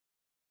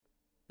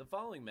The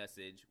following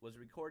message was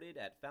recorded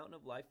at Fountain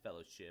of Life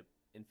Fellowship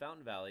in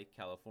Fountain Valley,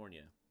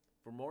 California.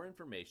 For more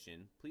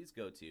information, please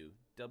go to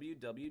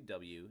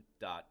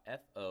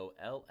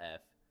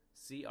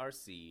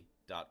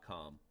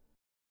www.folfcrc.com.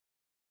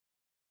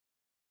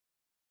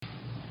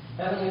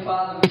 Heavenly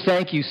Father, we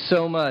thank you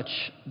so much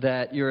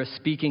that you're a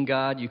speaking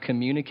God. You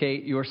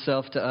communicate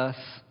yourself to us.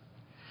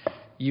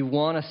 You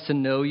want us to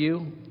know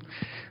you,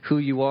 who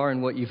you are,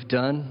 and what you've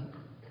done.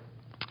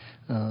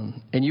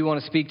 And you want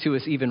to speak to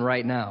us even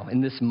right now,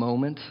 in this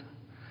moment.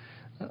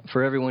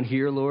 For everyone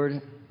here,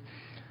 Lord,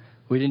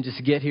 we didn't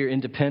just get here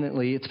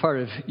independently. It's part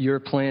of your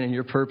plan and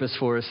your purpose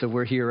for us that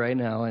we're here right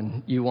now,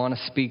 and you want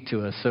to speak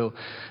to us. So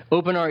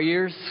open our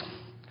ears,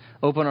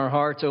 open our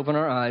hearts, open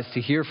our eyes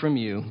to hear from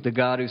you, the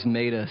God who's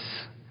made us,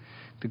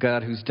 the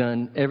God who's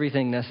done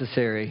everything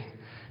necessary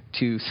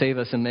to save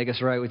us and make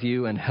us right with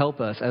you and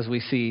help us as we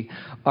see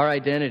our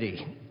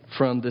identity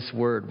from this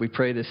word. We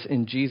pray this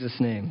in Jesus'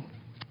 name.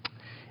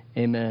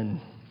 Amen.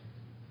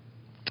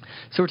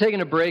 So we're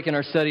taking a break in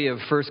our study of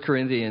 1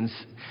 Corinthians.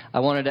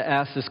 I wanted to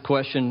ask this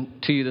question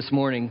to you this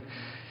morning.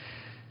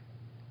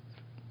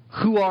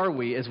 Who are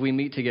we as we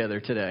meet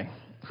together today?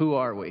 Who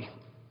are we?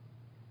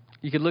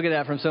 You could look at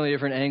that from so many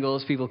different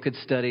angles. People could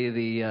study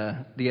the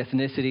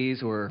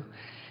ethnicities or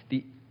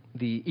the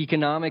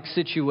economic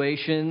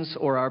situations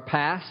or our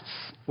pasts,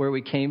 where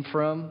we came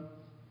from.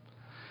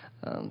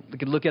 We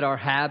could look at our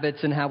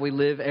habits and how we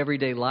live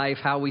everyday life,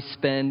 how we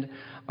spend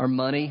our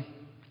money.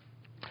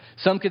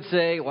 Some could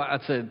say, well,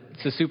 it's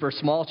a super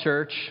small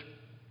church.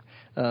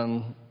 It's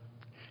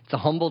a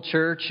humble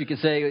church. You could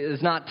say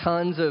there's not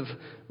tons of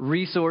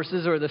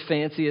resources or the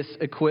fanciest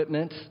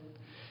equipment.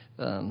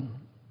 And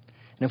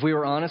if we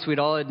were honest, we'd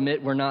all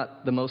admit we're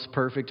not the most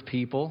perfect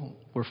people.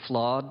 We're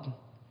flawed,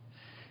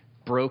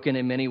 broken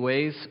in many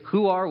ways.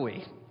 Who are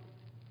we?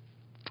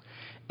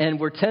 And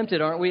we're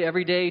tempted, aren't we,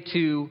 every day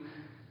to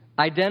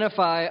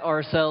identify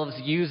ourselves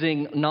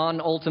using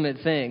non-ultimate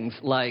things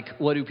like,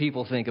 what do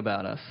people think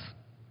about us?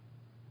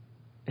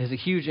 It has a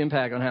huge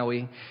impact on how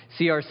we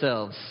see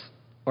ourselves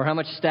or how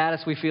much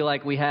status we feel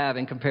like we have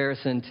in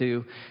comparison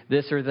to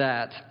this or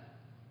that,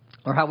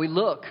 or how we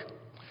look,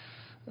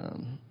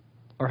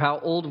 or how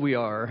old we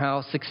are, or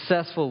how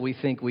successful we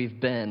think we've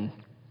been.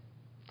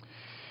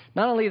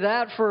 Not only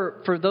that,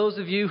 for those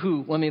of you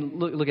who,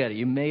 look at it.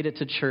 You made it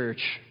to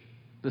church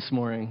this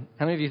morning.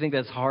 How many of you think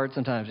that's hard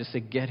sometimes just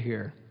to get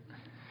here?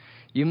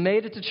 You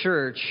made it to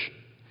church.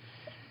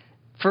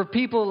 For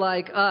people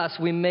like us,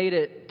 we made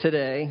it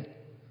today.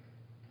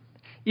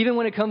 Even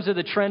when it comes to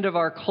the trend of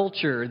our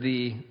culture,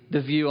 the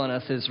view on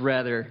us is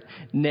rather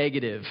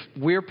negative.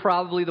 We're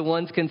probably the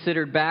ones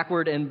considered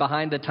backward and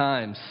behind the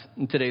times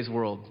in today's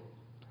world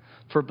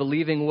for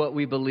believing what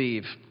we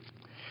believe.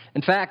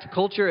 In fact,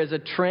 culture as a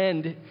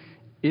trend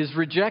is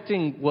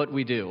rejecting what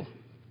we do.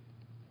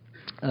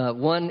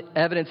 One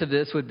evidence of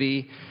this would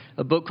be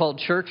a book called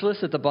Churchless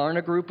that the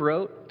Barna Group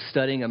wrote,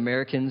 studying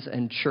Americans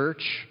and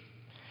church.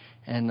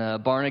 And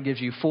Barna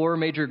gives you 4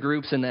 major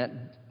groups in that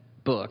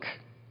book.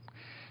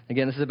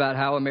 Again, this is about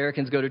how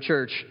Americans go to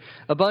church.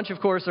 A bunch, of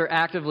course, are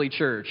actively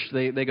church.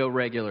 They go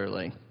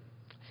regularly.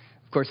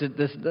 Of course,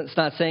 it's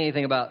not saying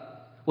anything about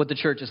what the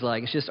church is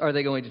like. It's just, are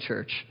they going to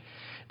church?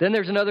 Then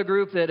there's another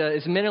group that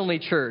is minimally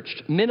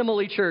churched,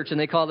 and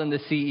they call them the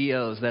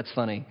CEOs. That's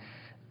funny.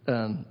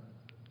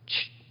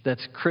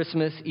 That's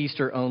Christmas,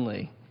 Easter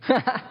only.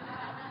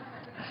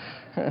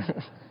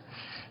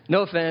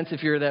 No offense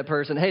if you're that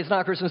person. Hey, it's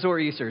not Christmas or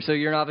Easter, so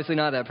you're obviously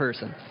not that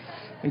person.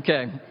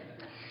 Okay.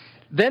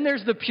 Then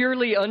there's the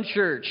purely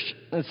unchurched.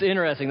 It's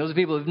interesting. Those are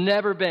people who've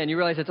never been. You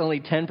realize that's only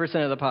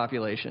 10% of the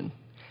population.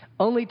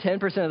 Only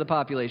 10% of the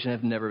population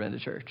have never been to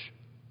church.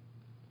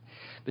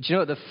 But you know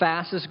what the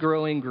fastest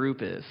growing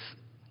group is?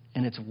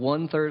 And it's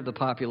 1/3 of the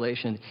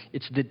population.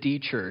 It's the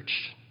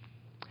de-churched.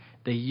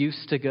 They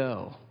used to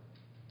go,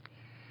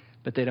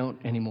 but they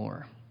don't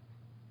anymore.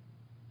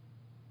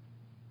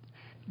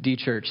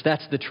 De-churched.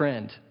 That's the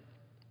trend.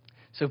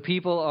 So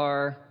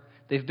people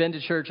they've been to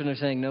church and they're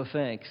saying, no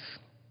thanks.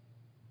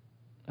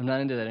 I'm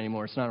not into that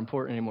anymore. It's not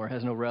important anymore. It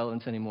has no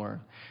relevance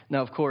anymore.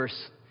 Now, of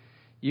course,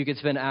 you could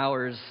spend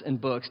hours in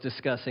books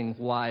discussing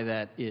why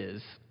that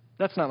is.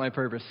 That's not my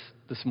purpose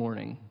this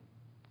morning.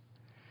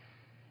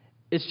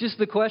 It's just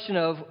the question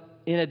of,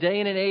 in a day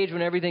and an age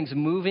when everything's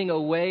moving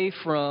away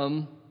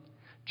from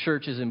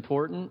church is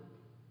important,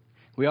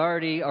 we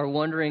already are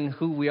wondering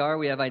who we are.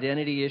 We have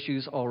identity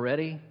issues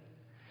already.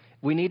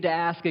 We need to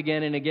ask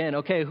again and again,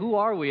 okay, who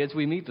are we as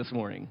we meet this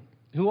morning?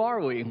 Who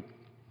are we?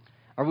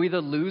 Are we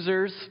the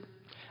losers?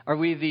 Are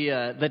we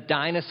the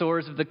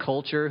dinosaurs of the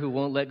culture who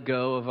won't let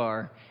go of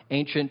our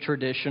ancient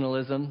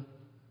traditionalism?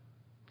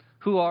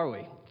 Who are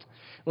we?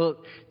 Well,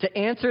 to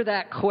answer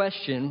that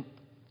question,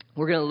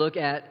 we're going to look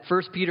at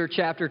 1 Peter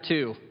chapter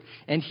 2.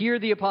 And here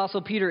the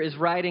Apostle Peter is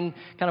writing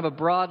kind of a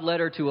broad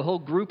letter to a whole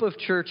group of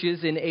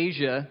churches in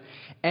Asia.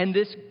 And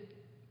this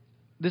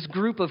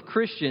group of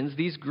Christians,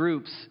 these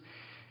groups,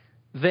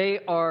 they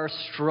are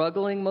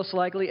struggling most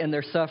likely, and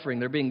they're suffering.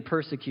 They're being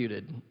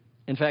persecuted.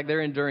 In fact,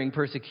 they're enduring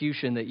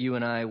persecution that you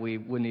and I, we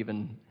wouldn't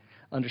even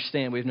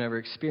understand, we've never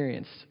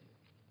experienced.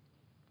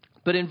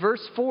 But in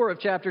verse 4 of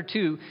chapter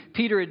 2,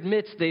 Peter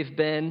admits they've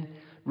been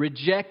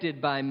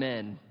rejected by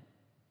men.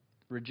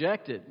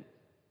 Rejected.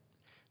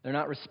 They're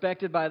not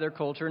respected by their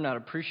culture, not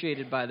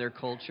appreciated by their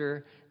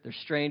culture. They're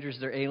strangers,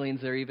 they're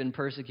aliens, they're even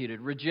persecuted.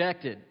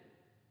 Rejected.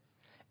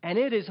 And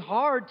it is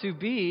hard to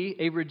be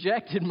a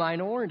rejected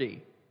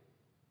minority.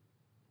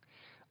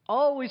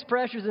 Always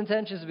pressures and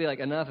tensions to be like,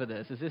 enough of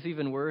this. Is this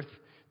even worth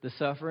the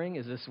suffering?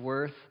 Is this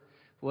worth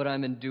what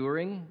I'm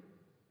enduring?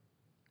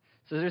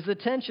 So there's the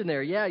tension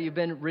there. Yeah, you've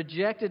been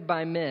rejected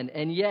by men.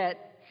 And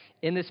yet,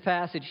 in this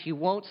passage, he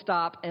won't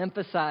stop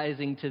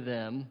emphasizing to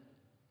them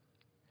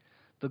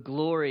the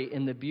glory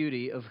and the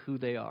beauty of who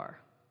they are.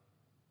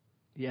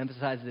 He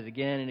emphasizes it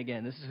again and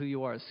again. This is who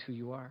you are. This is who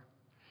you are.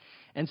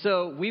 And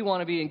so we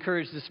want to be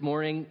encouraged this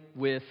morning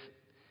with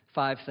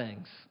 5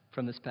 things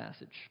from this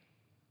passage.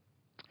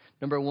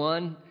 Number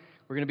 1,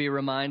 we're going to be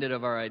reminded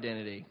of our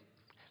identity.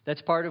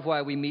 That's part of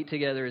why we meet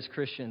together as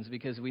Christians,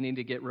 because we need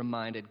to get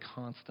reminded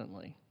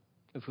constantly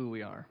of who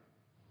we are.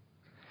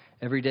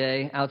 Every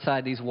day,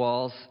 outside these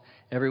walls,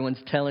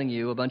 everyone's telling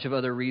you a bunch of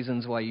other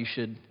reasons why you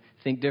should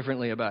think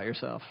differently about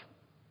yourself,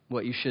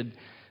 what you should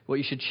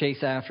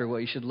chase after, what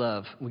you should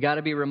love. We got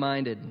to be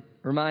reminded.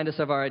 Remind us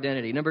of our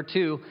identity. Number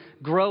 2,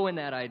 grow in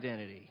that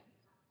identity.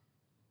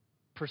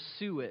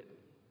 Pursue it.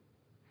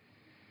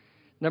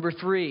 Number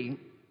 3,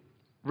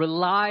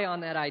 rely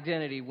on that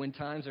identity when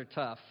times are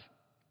tough.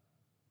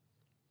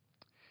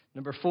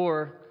 Number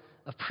 4,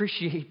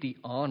 appreciate the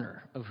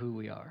honor of who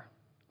we are,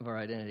 of our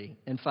identity.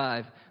 And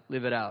 5,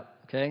 live it out.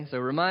 Okay? So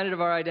reminded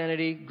of our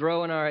identity,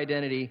 grow in our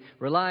identity,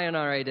 rely on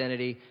our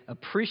identity,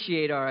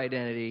 appreciate our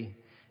identity,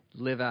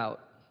 live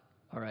out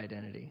our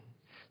identity.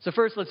 So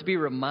first, let's be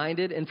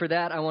reminded. And for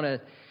that, I want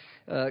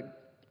to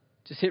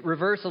just hit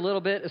reverse a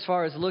little bit as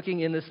far as looking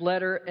in this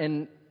letter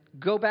and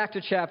go back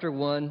to chapter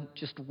 1,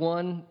 just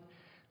one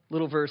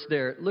little verse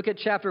there. Look at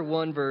chapter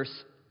 1, verse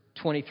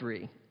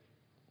 23.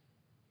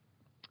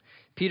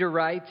 Peter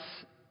writes,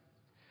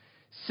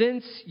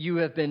 "Since you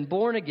have been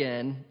born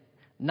again,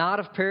 not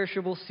of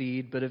perishable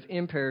seed, but of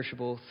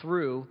imperishable,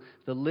 through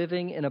the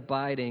living and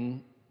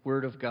abiding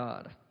Word of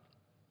God."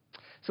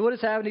 So what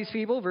has happened to these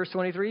people? Verse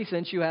 23,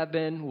 since you have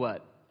been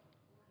what?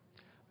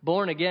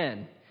 Born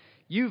again.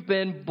 You've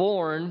been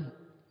born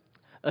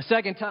a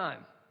second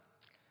time.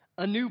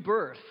 A new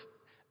birth,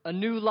 a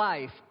new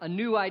life, a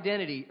new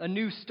identity, a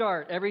new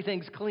start.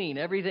 Everything's clean.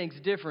 Everything's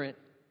different.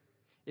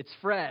 It's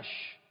fresh.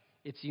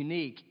 It's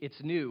unique. It's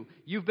new.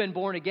 You've been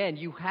born again.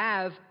 You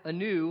have a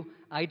new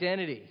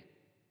identity.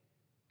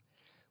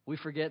 We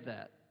forget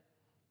that.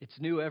 It's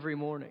new every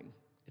morning.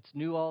 It's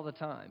new all the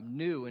time.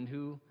 New in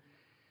who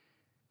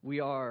we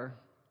are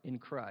in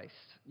Christ.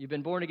 You've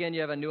been born again.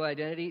 You have a new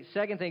identity.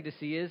 Second thing to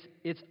see is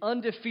it's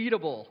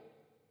undefeatable.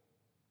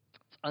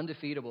 It's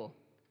undefeatable.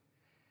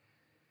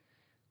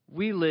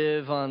 We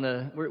live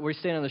we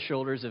stand on the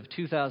shoulders of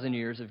 2,000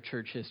 years of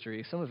church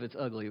history. Some of it's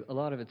ugly. A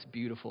lot of it's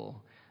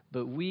beautiful.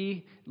 But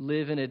we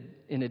live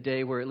in a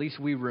day where at least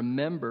we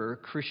remember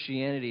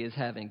Christianity as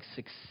having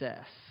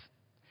success.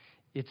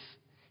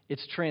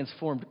 It's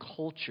transformed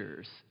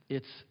cultures.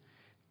 It's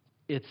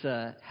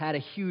had a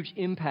huge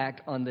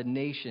impact on the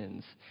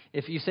nations.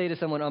 If you say to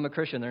someone, "I'm a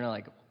Christian," they're not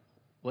like,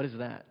 "What is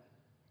that?"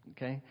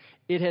 Okay?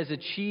 It has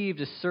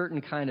achieved a certain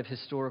kind of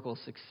historical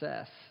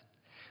success.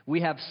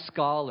 We have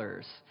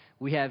scholars.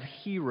 We have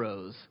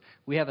heroes.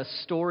 We have a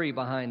story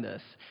behind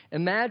us.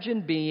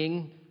 Imagine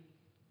being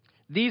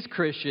these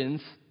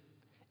Christians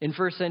in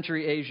first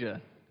century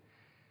Asia.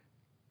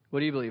 What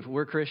do you believe?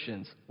 We're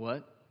Christians.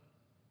 What?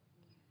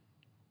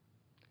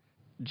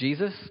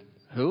 Jesus?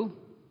 Who?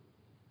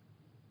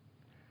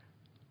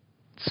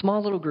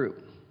 Small little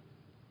group.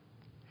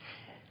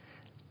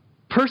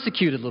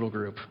 Persecuted little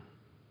group.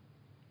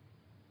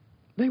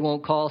 They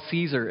won't call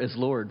Caesar as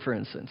Lord, for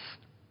instance.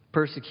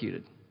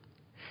 Persecuted.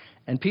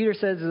 And Peter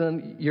says to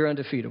them, you're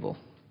undefeatable.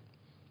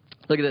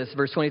 Look at this,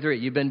 verse 23.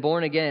 You've been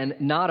born again,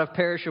 not of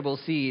perishable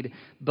seed,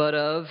 but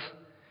of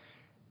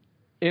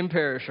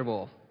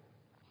imperishable.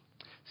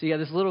 So you got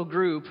this little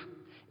group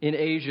in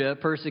Asia,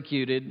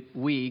 persecuted,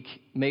 weak,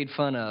 made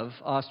fun of,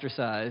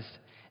 ostracized,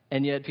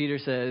 and yet Peter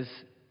says,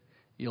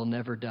 you'll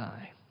never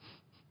die.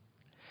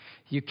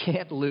 You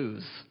can't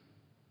lose.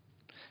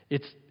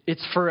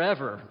 It's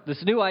forever.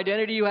 This new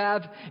identity you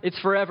have, it's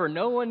forever.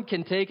 No one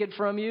can take it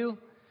from you.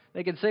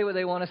 They can say what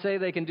they want to say.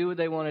 They can do what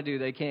they want to do.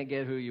 They can't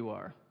get who you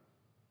are.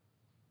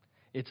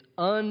 It's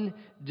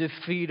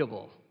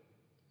undefeatable.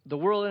 The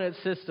world and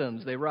its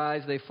systems, they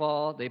rise, they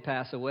fall, they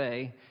pass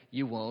away.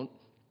 You won't.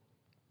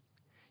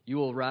 You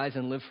will rise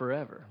and live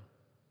forever.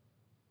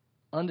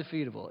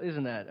 Undefeatable.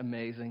 Isn't that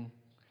amazing?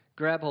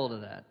 Grab hold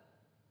of that.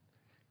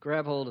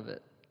 Grab hold of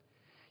it.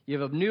 You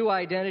have a new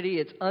identity.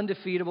 It's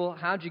undefeatable.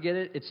 How'd you get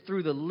it? It's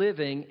through the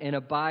living and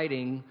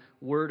abiding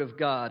Word of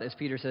God. As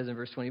Peter says in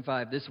verse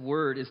 25, this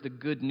Word is the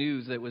good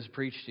news that was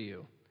preached to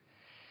you.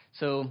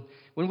 So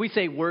when we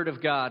say Word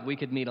of God, we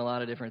could mean a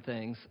lot of different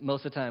things.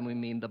 Most of the time we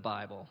mean the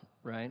Bible,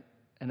 right?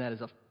 And that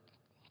is a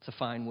It's a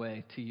fine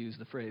way to use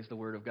the phrase, the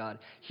Word of God.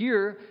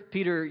 Here,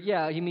 Peter,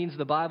 he means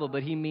the Bible,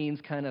 but he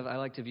means kind of, I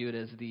like to view it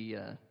as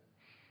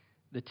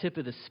the tip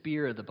of the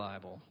spear of the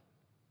Bible.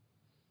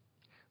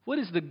 What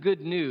is the good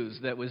news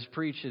that was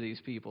preached to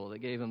these people that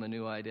gave them a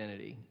new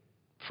identity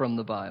from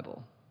the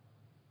Bible?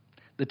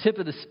 The tip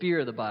of the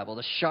spear of the Bible,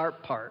 the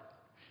sharp part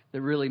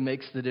that really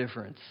makes the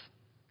difference.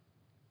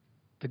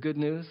 The good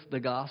news, the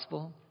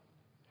gospel.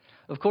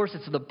 Of course,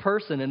 it's the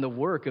person and the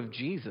work of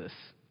Jesus.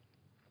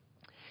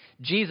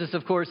 Jesus,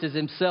 of course, is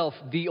himself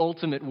the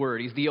ultimate word.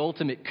 He's the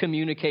ultimate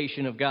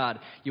communication of God.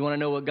 You want to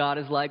know what God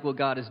is like, what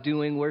God is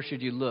doing? Where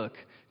should you look?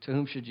 To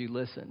whom should you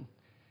listen?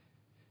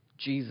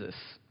 Jesus.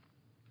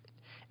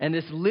 And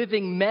this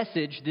living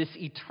message, this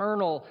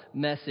eternal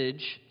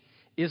message,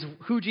 is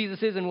who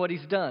Jesus is and what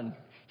he's done.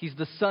 He's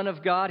the Son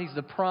of God. He's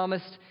the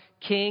promised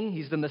King.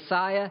 He's the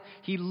Messiah.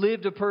 He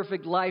lived a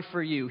perfect life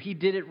for you. He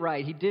did it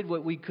right. He did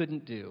what we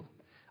couldn't do.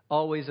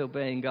 Always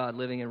obeying God,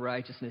 living in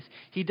righteousness.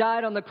 He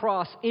died on the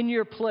cross in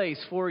your place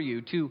for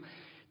you to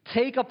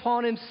take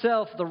upon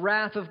himself the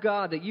wrath of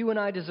God that you and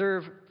I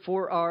deserve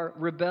for our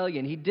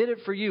rebellion. He did it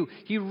for you.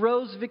 He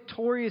rose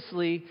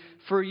victoriously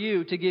for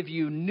you to give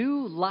you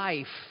new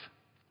life,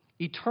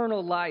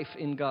 eternal life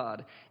in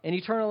God. And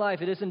eternal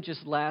life, it isn't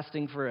just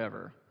lasting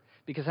forever.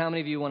 Because how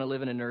many of you want to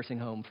live in a nursing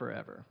home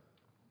forever?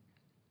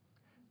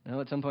 No,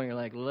 at some point you're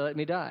like, let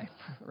me die,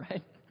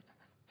 right?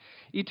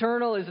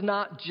 Eternal is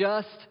not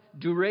just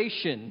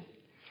duration.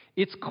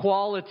 It's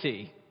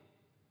quality.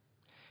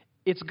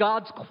 It's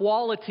God's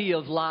quality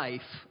of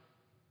life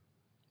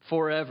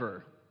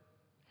forever.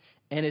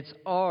 And it's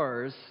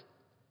ours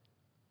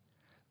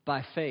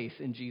by faith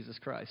in Jesus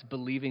Christ,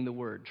 believing the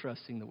Word,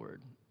 trusting the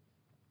Word.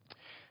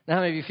 Now,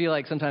 how many of you feel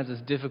like sometimes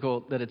it's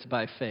difficult that it's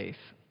by faith?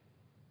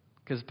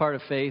 Because part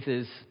of faith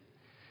is,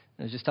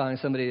 I was just talking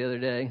to somebody the other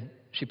day,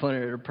 she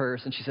pointed at her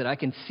purse and she said, I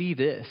can see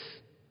this.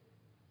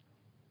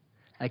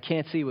 I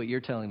can't see what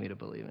you're telling me to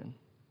believe in.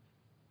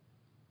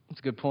 That's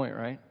a good point,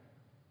 right?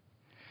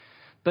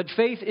 But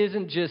faith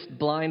isn't just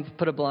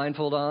put a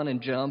blindfold on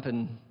and jump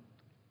and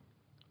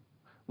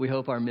we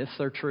hope our myths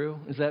are true.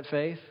 Is that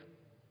faith?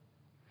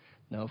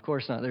 No, of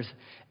course not. There's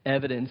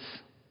evidence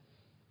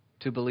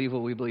to believe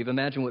what we believe.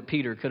 Imagine what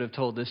Peter could have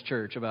told this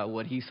church about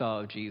what he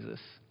saw of Jesus.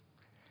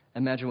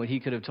 Imagine what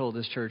he could have told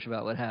this church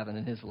about what happened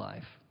in his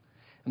life.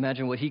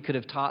 Imagine what he could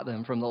have taught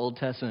them from the Old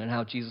Testament and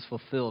how Jesus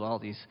fulfilled all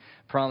these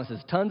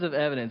promises. Tons of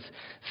evidence.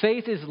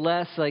 Faith is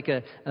less like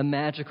a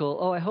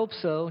magical, I hope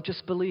so,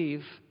 just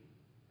believe.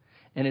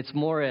 And it's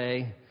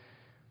more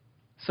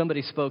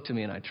somebody spoke to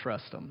me and I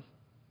trust them.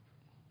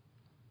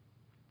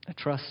 I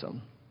trust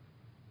them.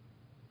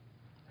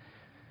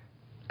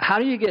 How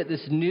do you get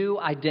this new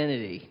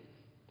identity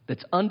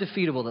that's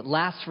undefeatable, that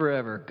lasts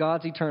forever,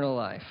 God's eternal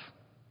life?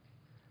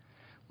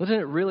 Wasn't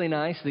it really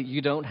nice that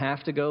you don't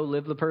have to go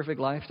live the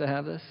perfect life to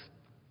have this?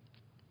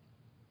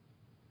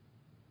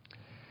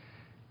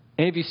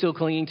 Any of you still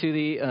clinging to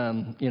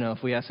the,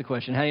 if we ask the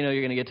question, how do you know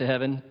you're going to get to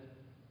heaven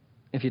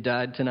if you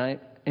died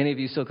tonight? Any of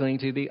you still clinging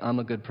to the, I'm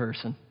a good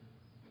person?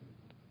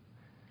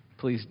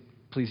 Please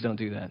don't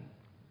do that.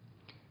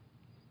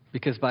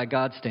 Because by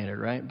God's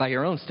standard, right? By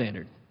your own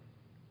standard.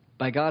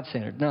 By God's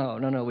standard.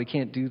 No, we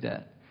can't do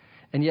that.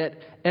 And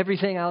yet,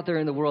 everything out there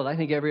in the world, I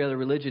think every other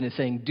religion is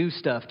saying, do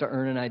stuff to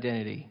earn an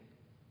identity.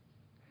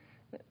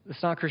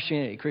 It's not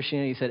Christianity.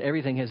 Christianity said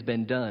everything has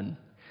been done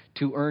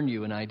to earn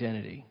you an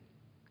identity.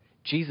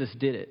 Jesus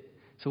did it.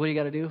 So what do you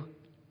got to do?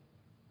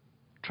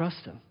 Trust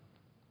him.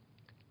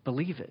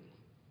 Believe it.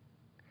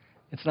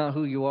 It's not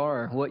who you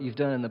are or what you've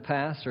done in the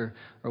past or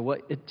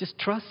what. Just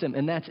trust him,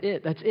 and that's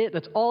it. That's it.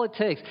 That's all it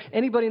takes.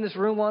 Anybody in this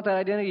room want that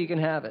identity, you can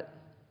have it.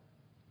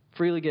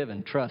 Freely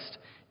given. Trust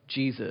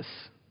Jesus.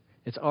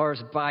 It's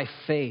ours by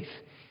faith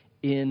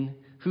in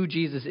who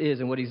Jesus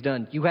is and what he's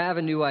done. You have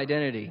a new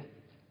identity.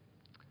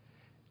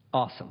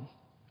 Awesome.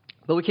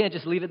 But we can't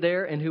just leave it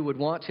there, and who would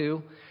want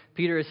to?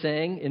 Peter is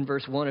saying in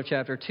verse 1 of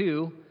chapter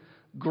 2,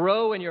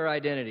 grow in your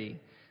identity.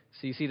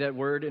 So you see that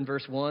word in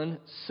verse 1?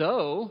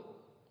 So,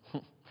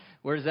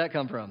 where does that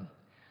come from?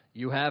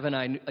 You have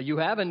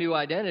a new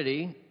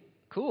identity.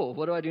 Cool.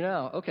 What do I do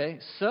now? Okay,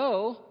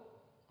 so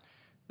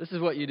this is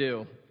what you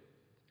do.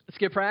 Let's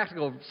get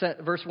practical.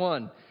 Verse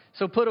 1.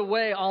 So put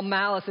away all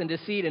malice and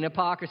deceit and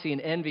hypocrisy and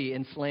envy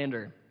and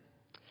slander.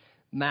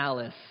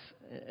 Malice,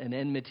 an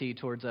enmity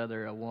towards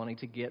other, a wanting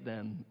to get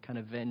them, kind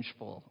of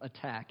vengeful,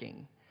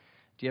 attacking.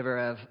 Do you ever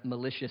have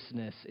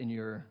maliciousness in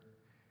your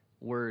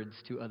words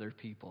to other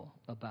people,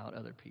 about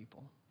other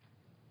people?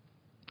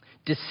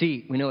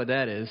 Deceit, we know what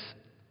that is.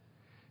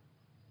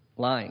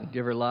 Lying. Do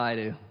you ever lie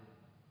to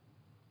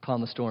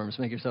calm the storms,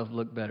 make yourself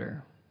look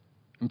better,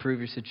 improve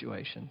your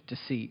situation?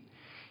 Deceit.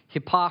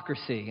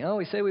 Hypocrisy.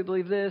 We say we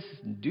believe this,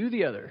 do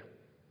the other.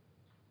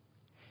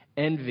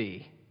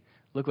 Envy.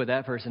 Look what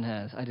that person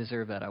has. I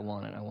deserve that. I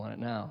want it. I want it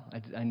now.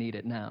 I need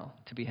it now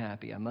to be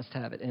happy. I must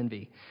have it.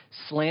 Envy.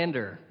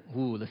 Slander.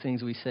 The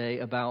things we say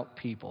about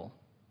people.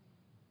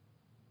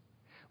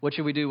 What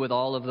should we do with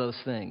all of those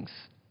things?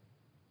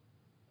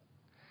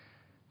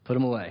 Put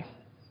them away.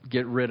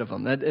 get rid of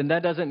them. And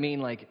that doesn't mean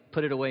like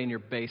put it away in your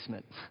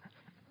basement.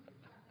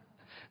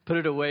 Put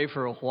it away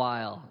for a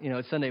while.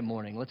 It's Sunday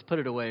morning. Let's put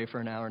it away for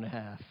an hour and a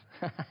half.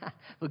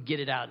 We'll get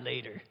it out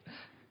later.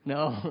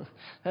 No,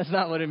 that's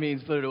not what it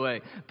means, put it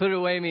away. Put it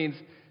away means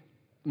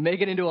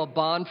make it into a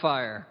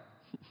bonfire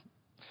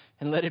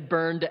and let it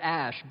burn to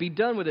ash. Be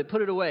done with it.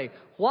 Put it away.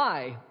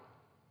 Why?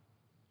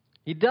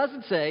 He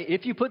doesn't say,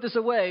 if you put this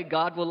away,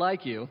 God will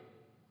like you.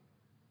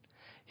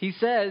 He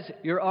says,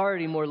 you're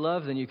already more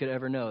loved than you could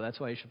ever know. That's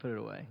why you should put it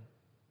away.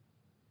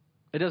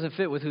 It doesn't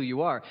fit with who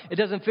you are. It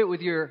doesn't fit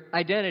with your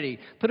identity.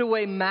 Put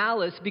away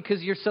malice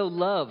because you're so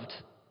loved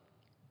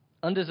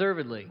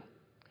undeservedly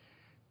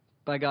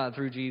by God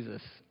through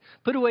Jesus.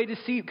 Put away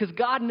deceit because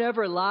God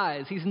never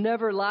lies. He's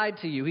never lied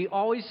to you. He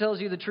always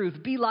tells you the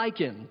truth. Be like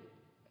him.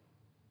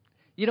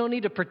 You don't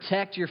need to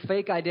protect your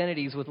fake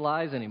identities with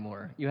lies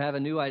anymore. You have a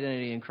new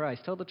identity in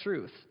Christ. Tell the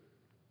truth.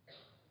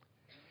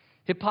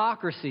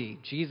 Hypocrisy.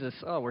 Jesus,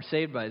 we're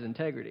saved by his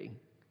integrity.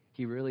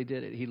 He really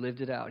did it. He lived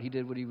it out. He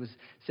did what he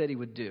said he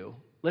would do.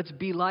 Let's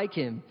be like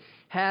him.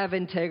 Have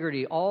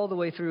integrity all the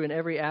way through in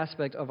every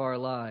aspect of our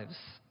lives.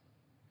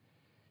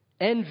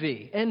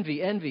 Envy.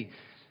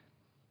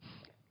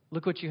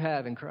 Look what you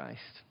have in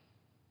Christ.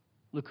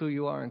 Look who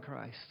you are in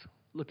Christ.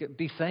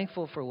 Be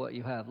thankful for what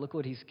you have. Look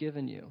what he's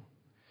given you.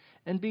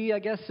 And be,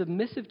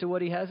 submissive to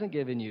what he hasn't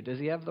given you. Does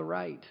he have the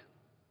right?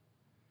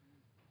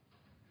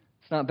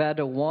 It's not bad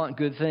to want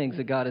good things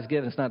that God has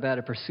given. It's not bad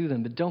to pursue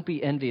them. But don't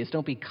be envious.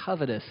 Don't be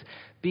covetous.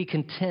 Be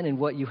content in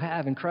what you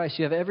have in Christ.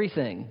 You have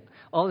everything.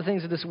 All the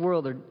things of this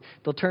world,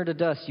 they'll turn to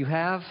dust. You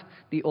have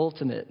the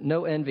ultimate.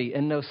 No envy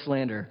and no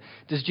slander.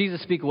 Does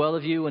Jesus speak well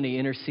of you when he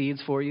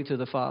intercedes for you to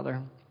the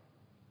Father?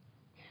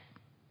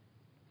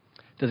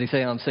 Does he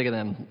say, I'm sick of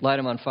them, light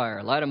them on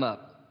fire, light them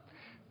up?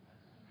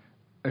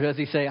 Or does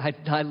he say,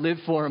 I lived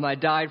for him, I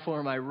died for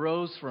him, I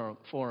rose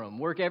for him,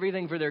 work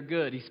everything for their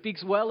good? He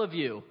speaks well of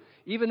you,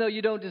 even though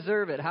you don't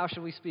deserve it. How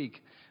should we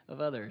speak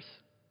of others?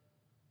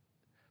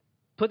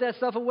 Put that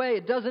stuff away.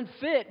 It doesn't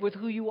fit with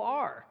who you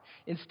are.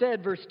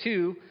 Instead, verse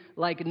 2,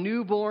 like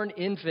newborn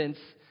infants,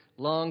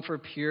 long for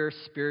pure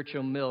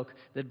spiritual milk,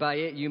 that by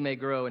it you may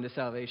grow into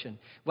salvation.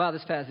 Wow,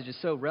 this passage is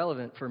so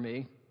relevant for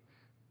me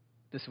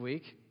this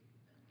week.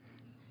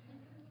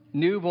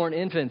 Newborn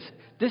infants.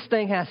 This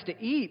thing has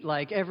to eat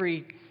like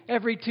every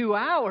 2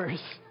 hours.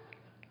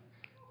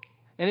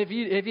 And if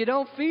you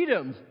don't feed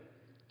him,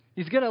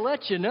 he's going to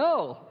let you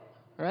know.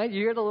 Right?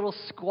 You hear the little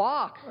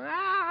squawk.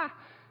 Ah!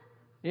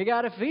 You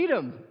got to feed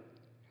him.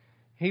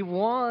 He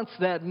wants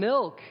that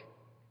milk.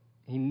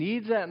 He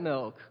needs that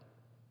milk.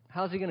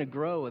 How's he going to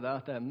grow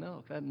without that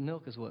milk? That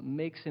milk is what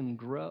makes him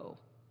grow.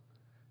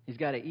 He's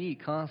got to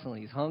eat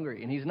constantly. He's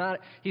hungry. And he's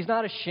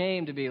not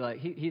ashamed to be like,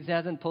 he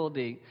hasn't pulled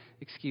the,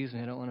 excuse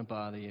me, I don't want to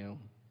bother you.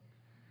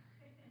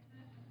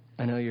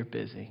 I know you're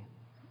busy.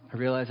 I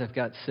realize I've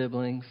got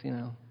siblings,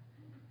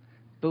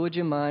 But would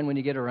you mind when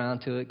you get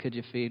around to it, could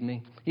you feed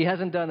me? He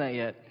hasn't done that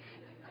yet.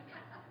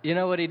 You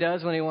know what he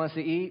does when he wants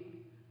to eat?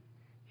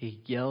 He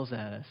yells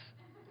at us.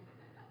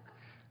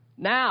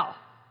 Now!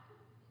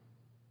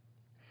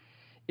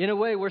 In a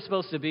way, we're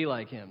supposed to be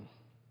like him.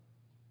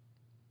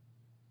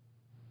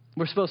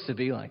 We're supposed to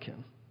be like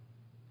him.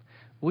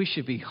 We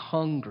should be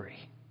hungry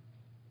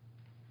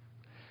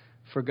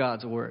for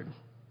God's word.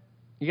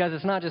 You guys,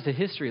 it's not just a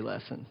history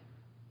lesson.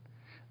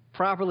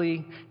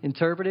 Properly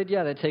interpreted,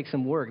 that takes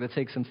some work, that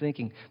takes some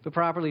thinking. But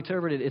properly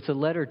interpreted, it's a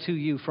letter to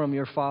you from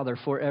your Father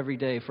for every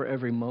day, for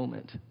every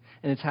moment.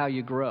 And it's how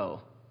you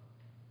grow.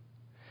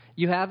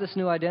 You have this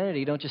new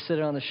identity. Don't just sit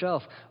it on the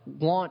shelf.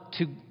 Want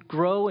to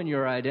grow in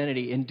your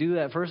identity and do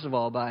that, first of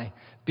all, by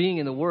being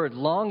in the Word,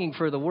 longing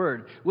for the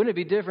Word. Wouldn't it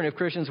be different if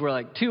Christians were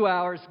like, 2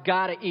 hours,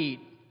 gotta eat?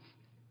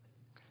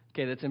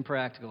 Okay, that's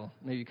impractical.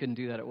 Maybe you couldn't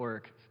do that at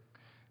work.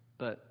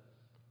 But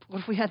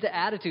what if we had the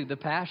attitude, the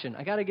passion?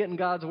 I gotta get in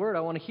God's Word.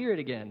 I want to hear it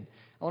again.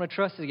 I want to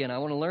trust it again. I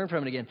want to learn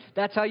from it again.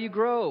 That's how you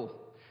grow.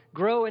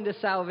 Grow into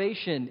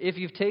salvation. If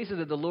you've tasted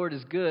that the Lord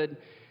is good,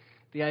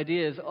 the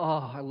idea is,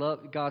 I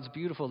love, God's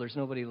beautiful. There's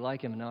nobody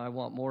like him, and now I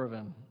want more of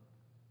him.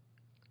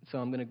 So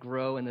I'm going to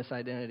grow in this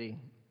identity.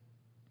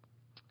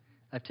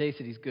 I've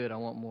tasted he's good. I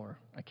want more.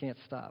 I can't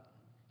stop.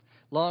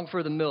 Long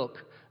for the milk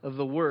of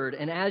the word.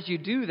 And as you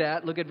do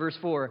that, look at verse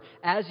 4.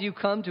 As you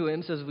come to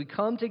him, so as we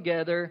come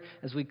together,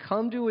 as we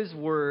come to his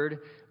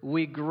word,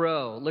 we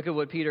grow. Look at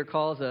what Peter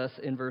calls us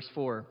in verse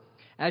 4.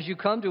 As you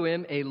come to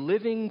him, a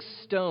living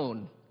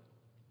stone.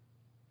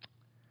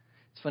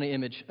 It's a funny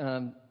image.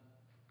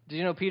 Did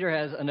you know Peter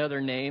has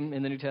another name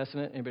in the New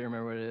Testament? Anybody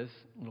remember what it is?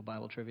 A little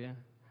Bible trivia.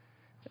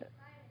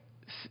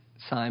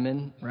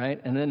 Simon, right?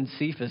 And then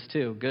Cephas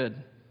too. Good.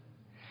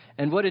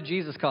 And what did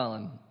Jesus call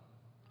him?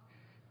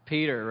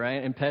 Peter,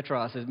 right? And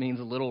Petros, it means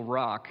a little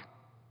rock,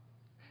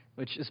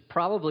 which is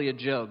probably a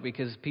joke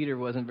because Peter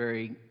wasn't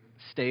very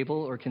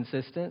stable or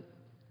consistent.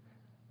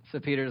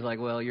 So Peter's like,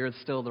 well, you're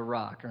still the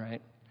rock,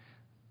 right?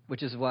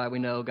 Which is why we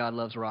know God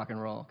loves rock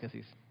and roll, because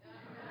he's...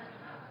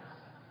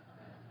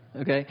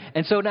 Okay?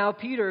 And so now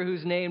Peter,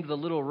 who's named the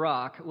little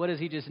rock, what does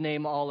he just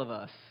name all of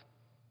us?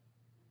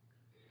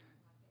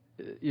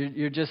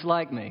 You're just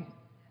like me.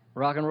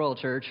 Rock and roll,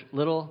 church.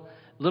 Little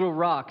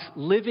rocks,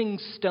 living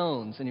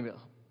stones. And you go,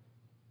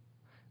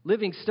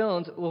 living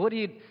stones? Well, what do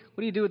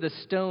you do with a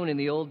stone in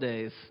the old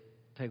days?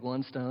 Take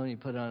one stone, you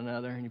put it on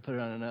another, and you put it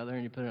on another,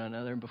 and you put it on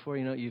another, and before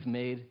you know it, you've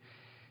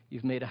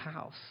made a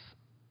house.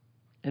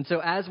 And so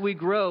as we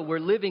grow, we're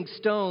living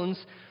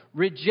stones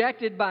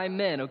rejected by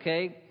men,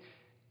 okay?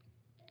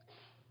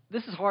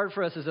 This is hard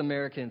for us as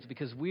Americans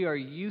because we are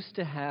used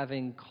to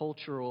having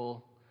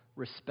cultural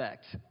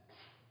respect.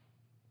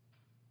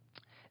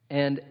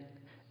 And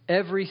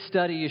every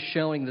study is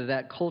showing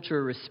that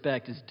cultural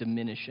respect is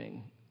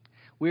diminishing.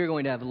 We are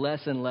going to have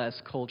less and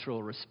less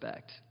cultural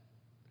respect.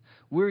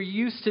 We're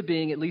used to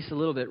being at least a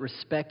little bit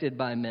respected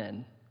by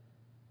men.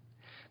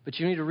 But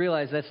you need to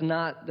realize that's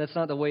not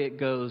the way it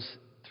goes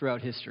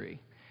throughout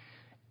history.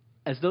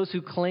 As those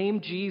who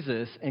claim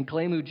Jesus and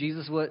claim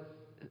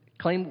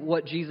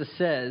what Jesus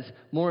says,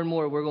 more and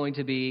more we're going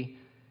to be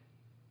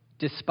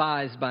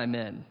despised by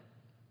men.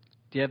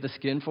 Do you have the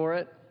skin for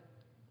it?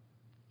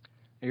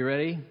 Are you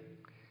ready?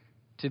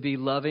 To be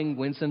loving,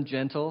 winsome,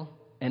 gentle,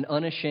 and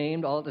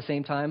unashamed all at the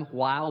same time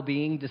while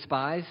being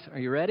despised. Are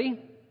you ready?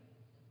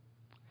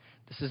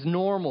 This is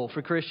normal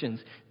for Christians.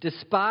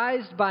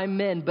 Despised by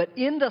men, but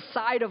in the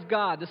sight of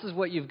God. This is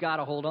what you've got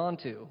to hold on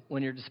to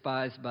when you're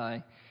despised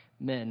by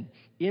men.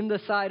 In the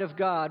sight of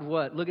God,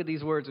 what? Look at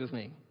these words with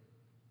me.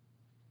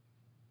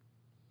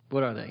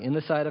 What are they? In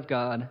the sight of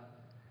God,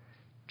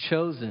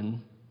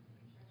 chosen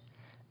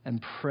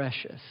and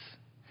precious.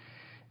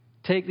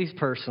 Take these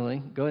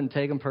personally. Go ahead and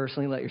take them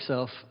personally. Let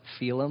yourself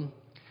feel them.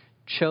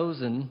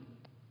 Chosen.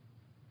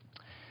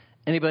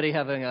 Anybody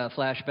having a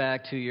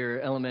flashback to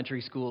your elementary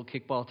school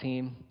kickball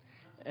team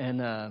and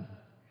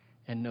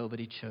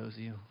nobody chose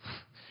you?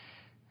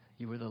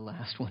 You were the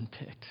last one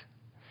picked.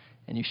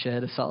 And you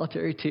shed a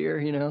solitary tear,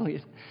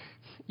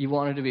 You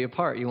wanted to be a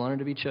part. You wanted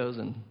to be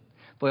chosen.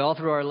 Boy, all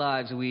through our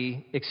lives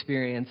we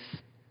experience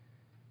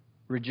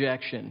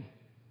rejection.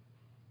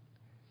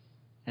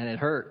 And it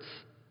hurts.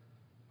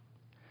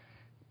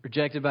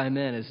 Rejected by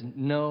men is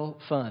no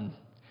fun.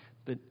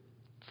 But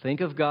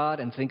think of God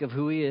and think of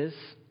who He is.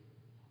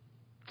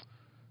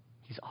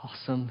 He's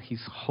awesome.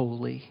 He's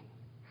holy.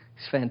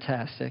 He's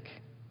fantastic.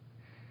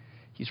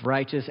 He's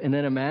righteous. And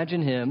then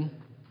imagine Him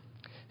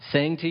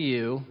saying to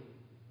you,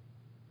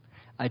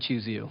 I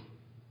choose you.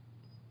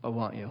 I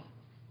want you.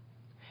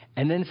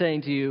 And then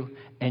saying to you,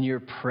 and you're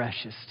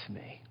precious to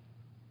me.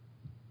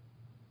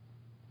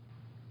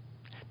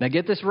 Now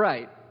get this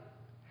right.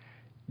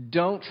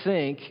 Don't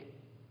think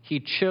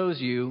He chose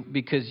you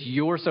because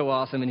you're so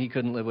awesome and He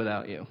couldn't live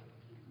without you.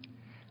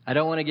 I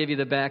don't want to give you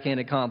the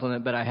backhanded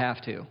compliment, but I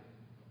have to.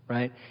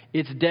 Right?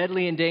 It's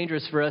deadly and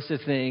dangerous for us to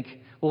think,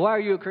 well, why are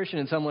you a Christian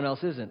and someone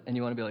else isn't? And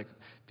you want to be like,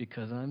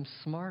 because I'm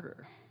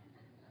smarter.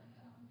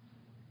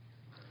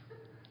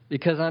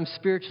 Because I'm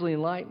spiritually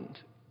enlightened.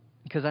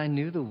 Because I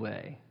knew the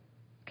way.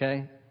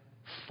 Okay?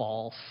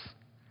 False.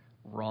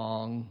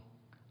 Wrong.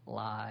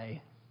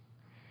 Lie.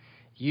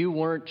 You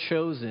weren't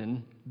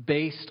chosen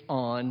based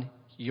on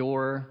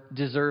your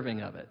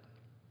deserving of it.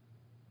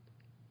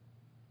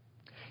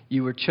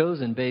 You were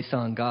chosen based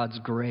on God's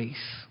grace.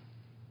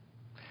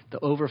 The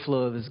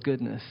overflow of His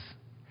goodness.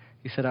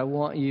 He said, I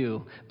want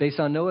you, based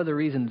on no other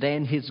reason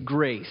than His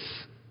grace.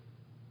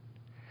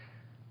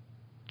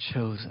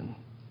 Chosen.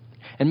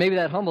 And maybe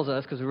that humbles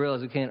us because we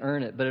realize we can't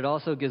earn it, but it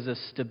also gives us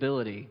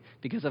stability.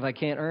 Because if I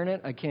can't earn it,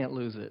 I can't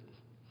lose it.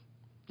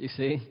 You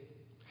see?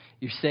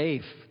 You're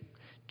safe,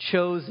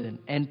 chosen,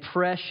 and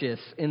precious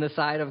in the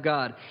sight of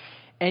God.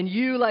 And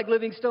you, like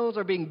living stones,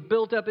 are being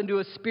built up into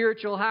a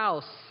spiritual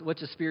house.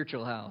 What's a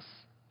spiritual house?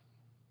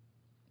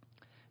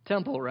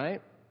 Temple,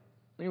 right?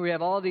 We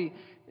have all the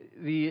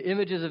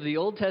images of the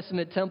Old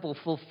Testament temple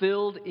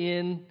fulfilled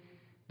in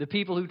the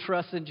people who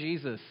trust in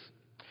Jesus.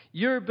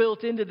 You're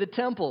built into the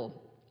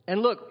temple.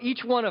 And look,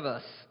 each one of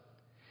us,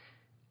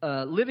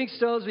 living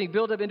stones being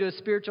built up into a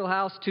spiritual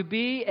house to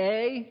be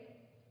a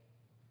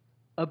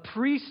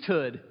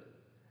priesthood.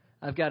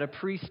 I've got a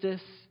priestess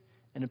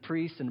and a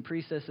priest and a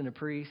priestess and a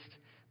priest.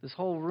 This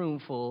whole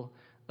room full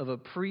of a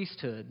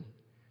priesthood.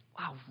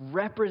 Wow,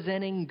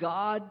 representing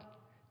God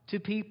to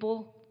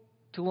people,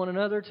 to one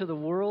another, to the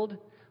world,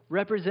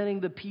 representing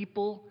the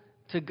people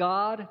to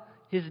God,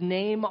 His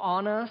name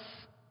on us.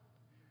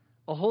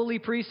 A holy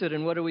priesthood,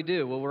 and what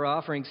do? Well, we're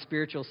offering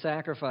spiritual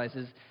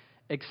sacrifices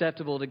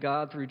acceptable to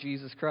God through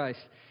Jesus Christ.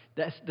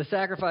 The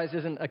sacrifice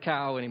isn't a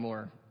cow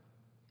anymore.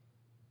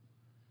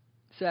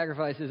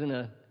 Sacrifice isn't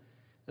a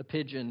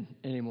pigeon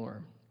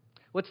anymore.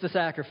 What's the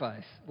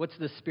sacrifice? What's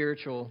the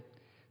spiritual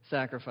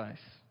sacrifice?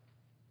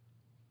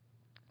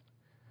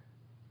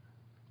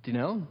 Do you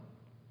know?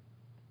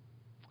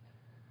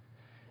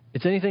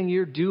 It's anything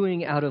you're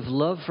doing out of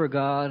love for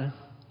God,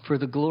 for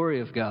the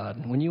glory of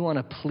God. When you want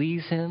to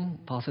please Him,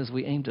 Paul says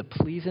we aim to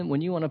please Him.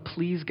 When you want to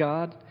please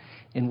God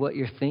in what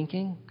you're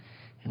thinking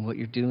and what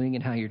you're doing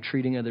and how you're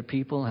treating other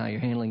people, how you're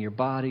handling your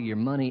body, your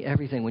money,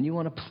 everything. When you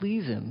want to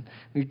please Him,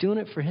 you're doing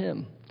it for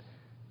Him.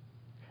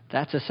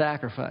 That's a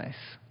sacrifice.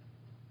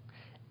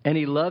 And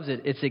He loves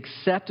it. It's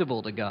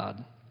acceptable to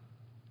God.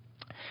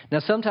 Now,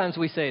 sometimes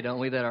we say, don't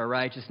we, that our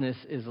righteousness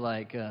is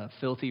like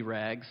filthy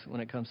rags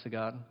when it comes to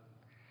God.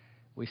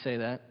 We say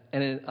that.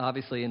 And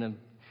obviously, in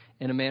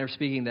a manner of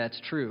speaking, that's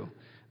true.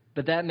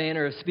 But that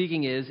manner of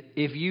speaking is,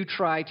 if you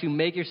try to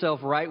make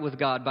yourself right with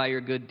God by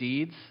your good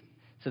deeds,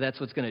 so that's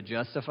what's going to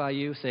justify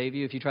you, save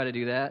you, if you try to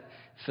do that,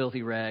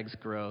 filthy rags,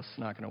 gross,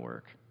 not going to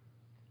work.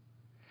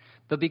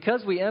 But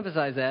because we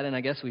emphasize that, and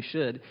I guess we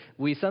should,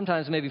 we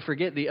sometimes maybe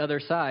forget the other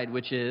side,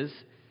 which is,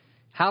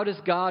 how does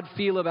God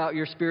feel about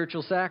your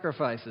spiritual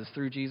sacrifices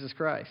through Jesus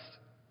Christ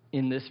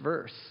in this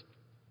verse?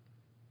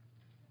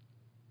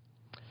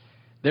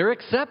 They're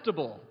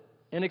acceptable.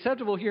 And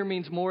acceptable here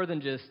means more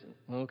than just,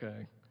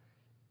 okay.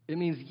 It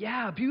means,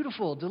 yeah,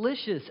 beautiful,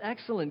 delicious,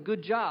 excellent,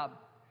 good job.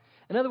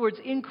 In other words,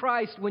 in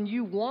Christ, when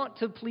you want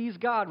to please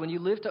God, when you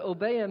live to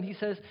obey Him, He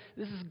says,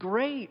 this is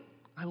great.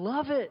 I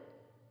love it.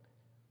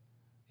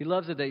 He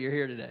loves it that you're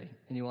here today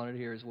and you wanted to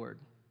hear His word.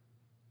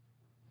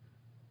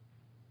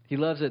 He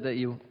loves it that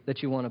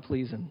you want to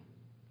please Him.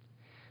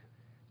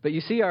 But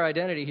you see our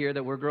identity here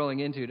that we're growing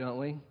into, don't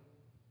we?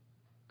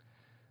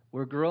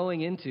 We're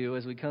growing into,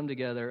 as we come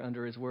together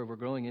under His word, we're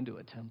growing into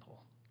a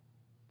temple.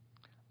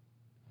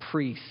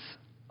 Priests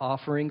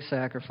offering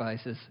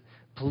sacrifices,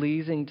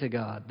 pleasing to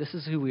God. This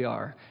is who we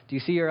are. Do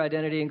you see your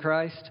identity in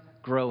Christ?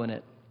 Grow in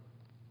it.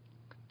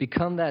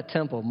 Become that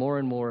temple more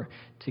and more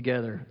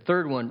together.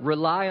 Third one,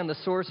 rely on the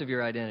source of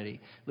your identity.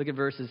 Look at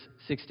verses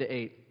 6 to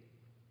 8.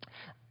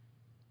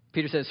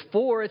 Peter says,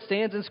 "For it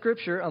stands in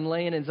Scripture, I'm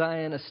laying in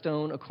Zion a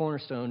stone, a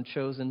cornerstone,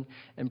 chosen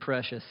and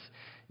precious."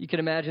 You can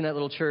imagine that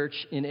little church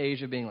in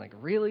Asia being like,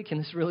 really? Can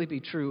this really be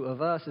true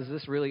of us? Is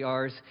this really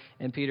ours?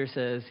 And Peter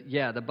says,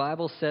 yeah, the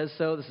Bible says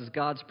so. This is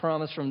God's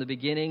promise from the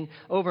beginning.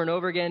 Over and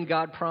over again,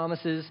 God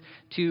promises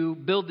to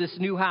build this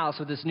new house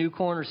with this new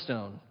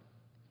cornerstone.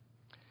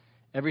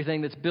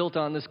 Everything that's built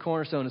on this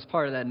cornerstone is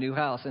part of that new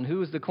house. And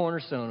who is the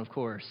cornerstone, of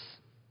course?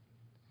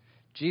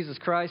 Jesus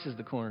Christ is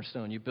the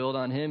cornerstone. You build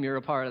on Him, you're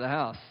a part of the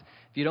house.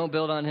 If you don't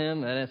build on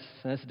Him, that's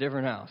a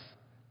different house.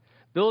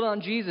 Build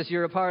on Jesus,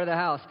 you're a part of the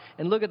house.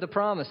 And look at the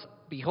promise.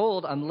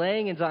 Behold, I'm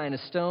laying in Zion a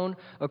stone,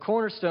 a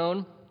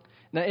cornerstone.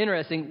 Now,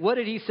 interesting, what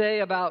did He say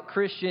about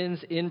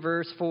Christians in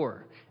verse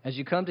 4? As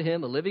you come to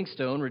Him, a living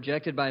stone,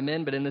 rejected by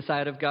men, but in the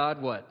sight of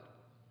God, what?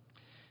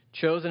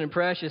 Chosen and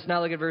precious.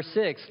 Now look at verse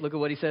 6. Look at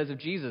what He says of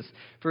Jesus.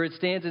 For it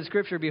stands in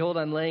Scripture, behold,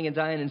 I'm laying in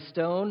Zion a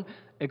stone,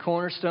 a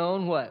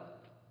cornerstone, what?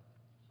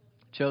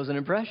 Chosen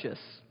and precious.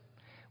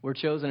 We're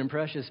chosen and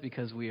precious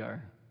because we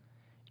are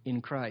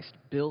in Christ,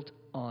 built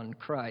on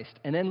Christ.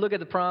 And then look at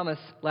the promise,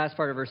 last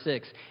part of verse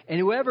 6. And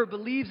whoever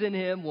believes in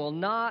Him will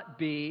not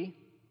be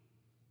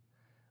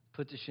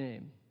put to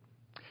shame.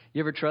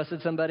 You ever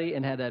trusted somebody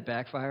and had that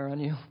backfire on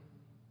you?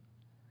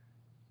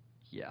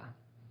 Yeah.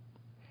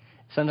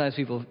 Sometimes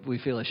we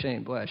feel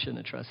ashamed. Boy, I shouldn't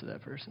have trusted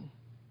that person.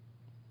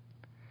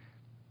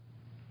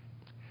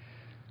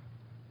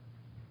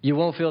 You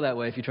won't feel that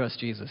way if you trust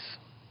Jesus.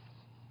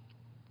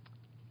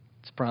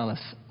 It's a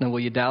promise. Now, will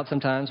you doubt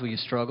sometimes? Will you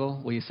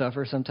struggle? Will you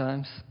suffer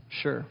sometimes?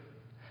 Sure.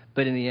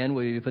 But in the end,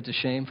 will you be put to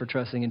shame for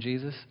trusting in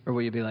Jesus? Or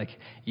will you be like,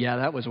 yeah,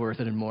 that was worth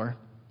it and more?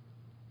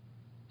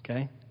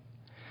 Okay?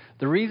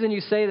 The reason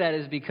you say that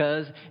is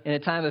because in a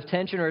time of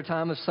tension or a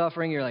time of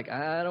suffering, you're like,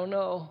 I don't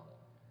know.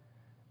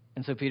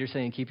 And so Peter's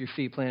saying, keep your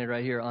feet planted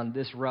right here on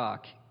this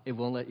rock. It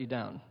won't let you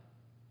down.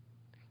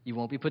 You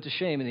won't be put to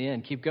shame in the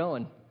end. Keep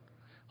going.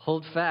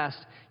 Hold fast.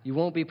 You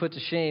won't be put to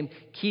shame.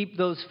 Keep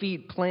those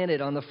feet planted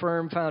on the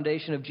firm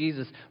foundation of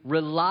Jesus.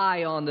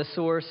 Rely on the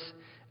source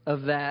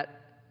of that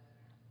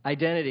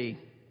identity.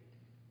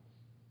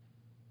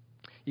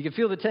 You can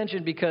feel the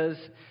tension because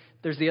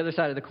there's the other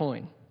side of the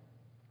coin.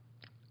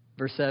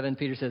 Verse 7,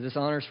 Peter says, this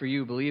honor is for you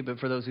who believe, but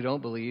for those who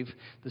don't believe,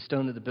 the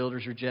stone that the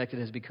builders rejected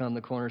has become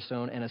the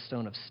cornerstone and a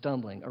stone of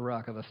stumbling, a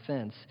rock of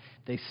offense.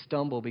 They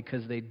stumble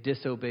because they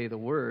disobey the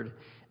word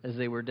as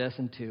they were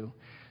destined to.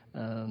 I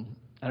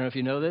don't know if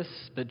you know this,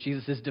 but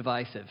Jesus is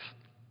divisive.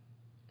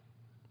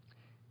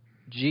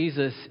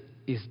 Jesus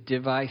is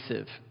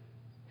divisive.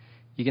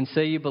 You can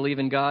say you believe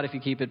in God if you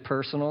keep it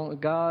personal.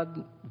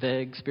 God,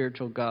 vague,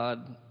 spiritual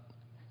God,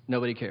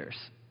 nobody cares.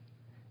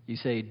 You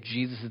say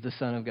Jesus is the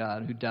Son of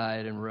God who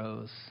died and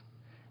rose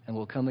and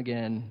will come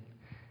again.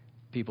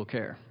 People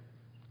care.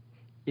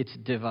 It's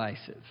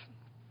divisive.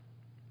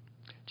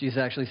 Jesus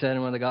actually said in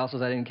one of the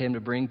Gospels, I didn't come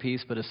to bring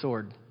peace, but a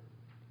sword.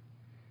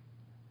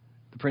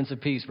 The Prince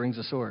of Peace brings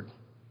a sword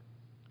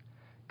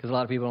because a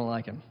lot of people don't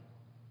like Him.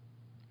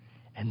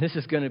 And this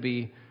is going to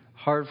be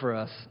hard for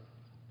us.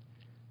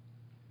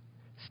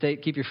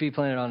 Keep your feet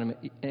planted on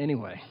Him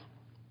anyway.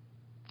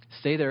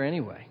 Stay there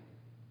anyway.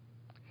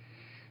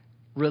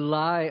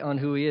 Rely on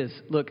who He is.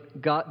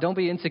 Look, God, don't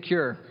be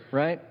insecure,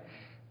 right?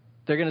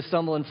 They're going to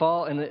stumble and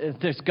fall, and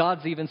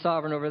God's even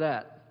sovereign over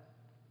that.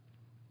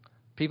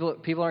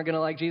 People aren't going to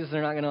like Jesus.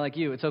 They're not going to like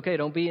you. It's okay.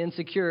 Don't be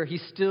insecure.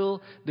 He's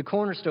still the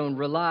cornerstone.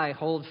 Rely,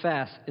 hold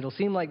fast. It'll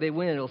seem like they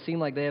win. It'll seem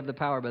like they have the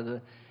power, but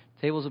the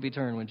tables will be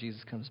turned when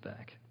Jesus comes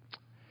back.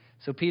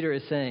 So Peter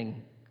is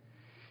saying,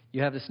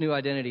 You have this new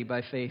identity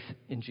by faith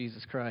in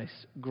Jesus Christ.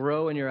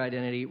 Grow in your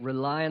identity.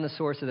 Rely on the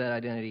source of that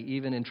identity,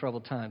 even in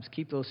troubled times.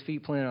 Keep those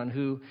feet planted on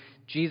who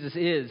Jesus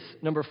is.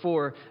 Number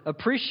 4,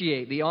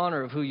 appreciate the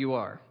honor of who you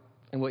are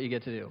and what you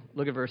get to do.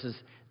 Look at verses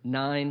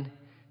 9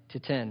 to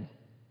 10.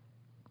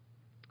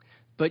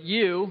 But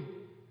you,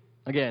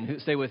 again,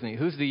 stay with me.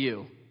 Who's the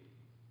you?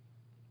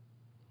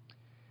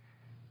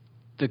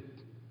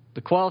 The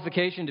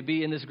qualification to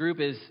be in this group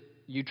is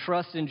you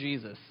trust in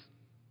Jesus.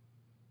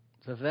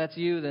 So if that's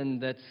you, then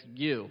that's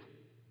you.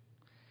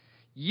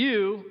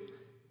 You,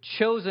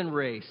 chosen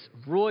race,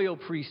 royal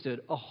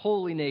priesthood, a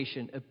holy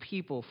nation, a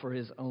people for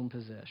his own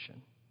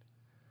possession.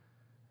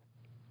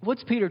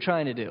 What's Peter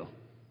trying to do?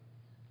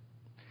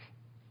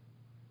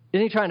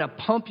 Isn't he trying to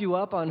pump you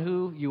up on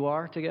who you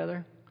are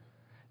together?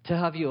 To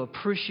have you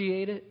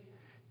appreciate it?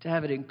 To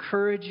have it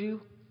encourage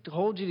you? To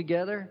hold you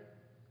together?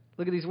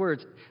 Look at these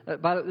words.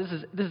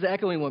 This is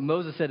echoing what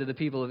Moses said to the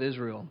people of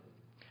Israel.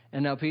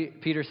 And now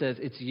Peter says,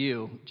 it's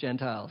you,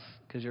 Gentiles,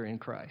 because you're in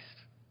Christ.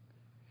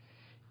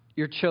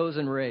 You're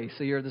chosen race.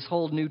 So you're this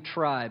whole new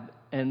tribe.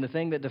 And the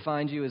thing that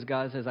defines you is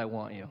God says, I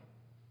want you.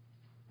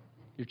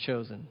 You're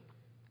chosen.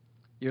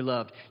 You're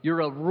loved. You're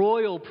a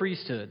royal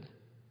priesthood.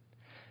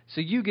 So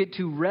you get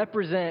to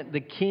represent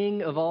the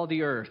King of all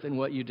the earth in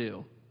what you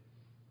do.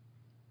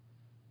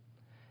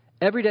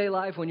 Everyday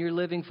life, when you're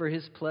living for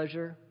his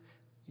pleasure,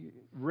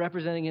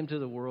 representing him to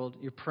the world,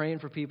 you're praying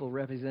for people,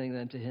 representing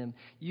them to him,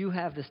 you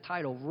have this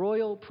title,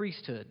 royal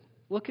priesthood.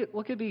 What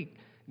could be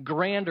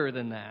grander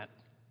than that?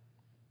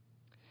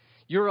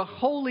 You're a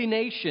holy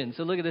nation.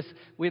 So look at this.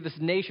 We have this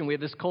nation. We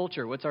have this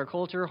culture. What's our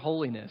culture?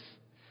 Holiness.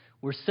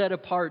 We're set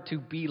apart to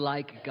be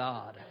like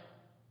God.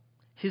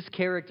 His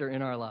character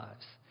in our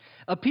lives.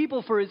 A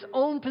people for his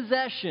own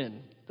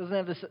possession. Doesn't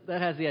have this?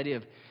 That has the idea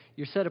of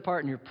you're set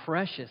apart and you're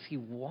precious. He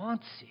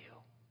wants you.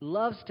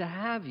 Loves to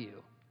have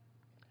you.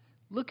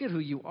 Look at who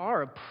you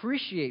are.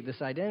 Appreciate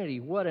this identity.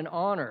 What an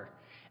honor.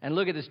 And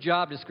look at this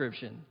job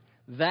description.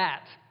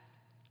 That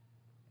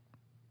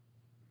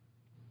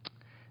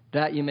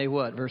you may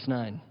what? Verse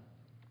 9.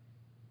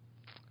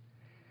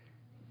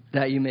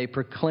 That you may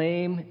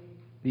proclaim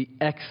the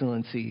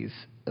excellencies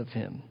of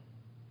him.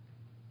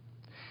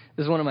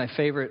 This is one of my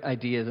favorite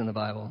ideas in the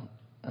Bible.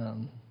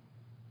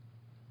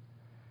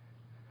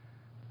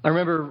 I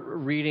remember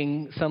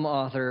reading some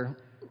author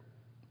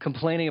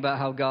complaining about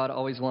how God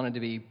always wanted to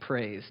be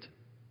praised.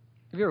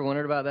 Have you ever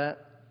wondered about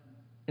that?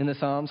 In the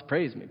Psalms,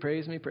 praise me,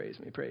 praise me, praise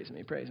me, praise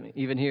me, praise me.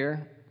 Even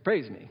here,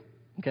 praise me.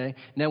 Okay?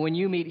 Now, when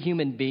you meet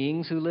human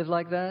beings who live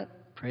like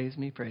that, praise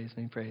me, praise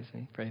me, praise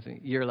me, praise me,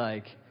 you're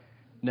like,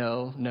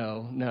 no,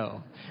 no,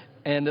 no.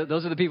 And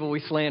those are the people we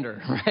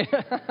slander, right?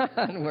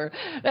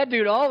 That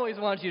dude always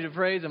wants you to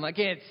praise him. I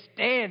can't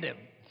stand him.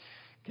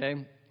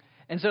 Okay?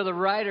 And so the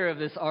writer of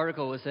this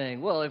article was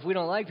saying, well, if we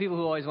don't like people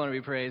who always want to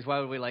be praised, why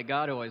would we like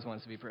God who always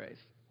wants to be praised?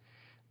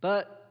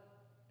 But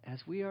as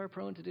we are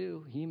prone to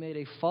do, he made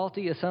a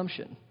faulty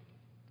assumption.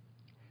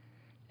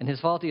 And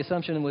his faulty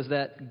assumption was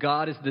that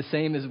God is the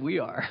same as we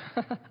are.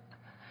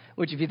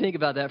 Which, if you think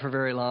about that for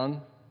very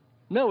long,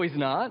 no, he's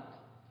not.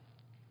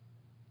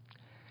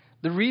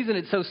 The reason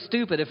it's so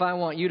stupid, if I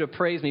want you to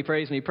praise me,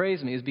 praise me,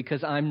 praise me, is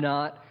because I'm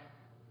not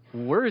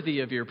worthy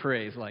of your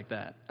praise like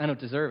that. I don't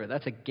deserve it.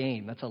 That's a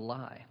game. That's a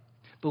lie.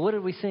 But what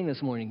did we sing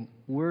this morning?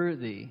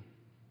 Worthy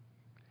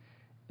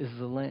is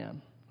the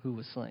Lamb who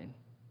was slain.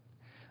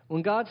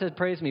 When God said,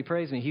 praise me,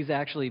 he's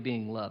actually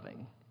being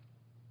loving.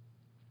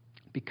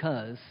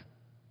 Because,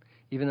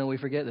 even though we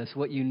forget this,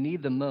 what you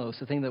need the most,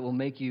 the thing that will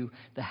make you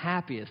the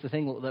happiest, the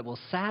thing that will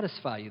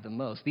satisfy you the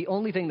most, the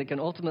only thing that can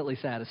ultimately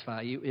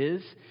satisfy you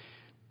is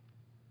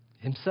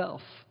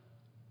himself.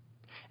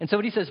 And so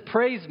when he says,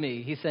 praise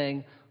me, he's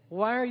saying,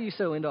 why are you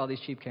so into all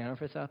these cheap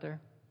counterfeits out there?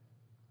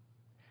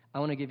 I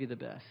want to give you the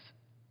best.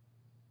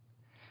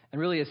 And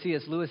really, as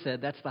C.S. Lewis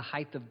said, that's the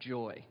height of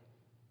joy.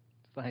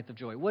 It's the height of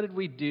joy. What did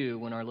we do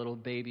when our little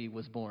baby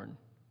was born?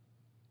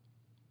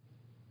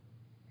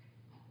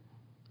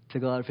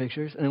 Took a lot of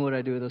pictures. And then what did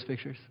I do with those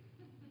pictures?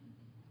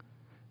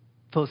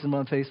 Post them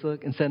on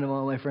Facebook and send them to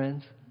all my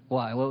friends.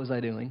 Why? What was I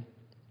doing?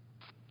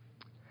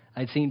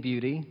 I'd seen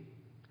beauty,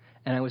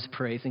 and I was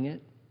praising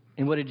it.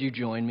 And what did you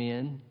join me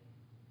in?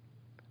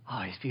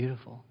 Oh, he's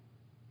beautiful.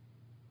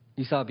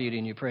 You saw beauty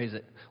and you praise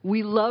it.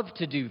 We love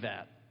to do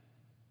that.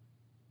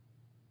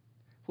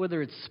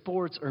 Whether it's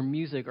sports or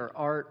music or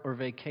art or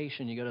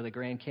vacation, you go to the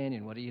Grand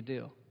Canyon, what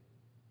do?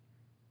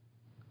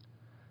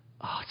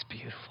 Oh, it's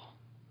beautiful.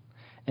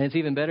 And it's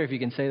even better if you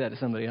can say that to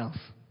somebody else.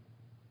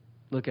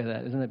 Look at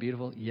that. Isn't that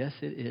beautiful? Yes,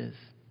 it is.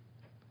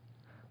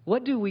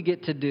 What do we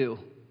get to do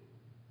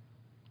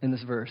in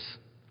this verse?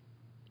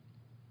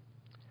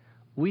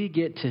 We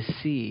get to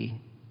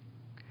see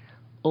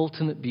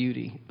ultimate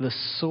beauty, the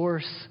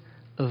source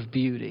of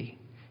beauty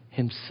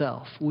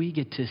himself. We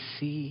get to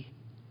see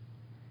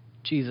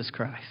Jesus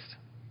Christ.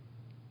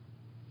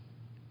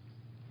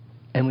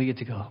 And we get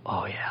to go,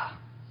 oh yeah,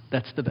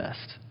 that's the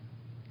best.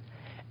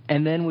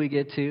 And then we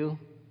get to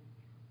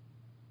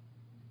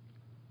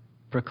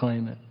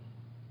proclaim it.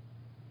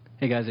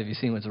 Hey guys, have you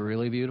seen what's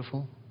really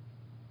beautiful?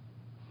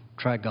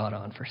 Try God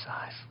on for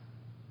size.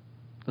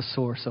 The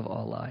source of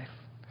all life.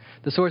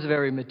 The source of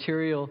every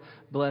material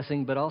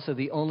blessing, but also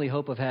the only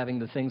hope of having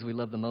the things we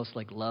love the most,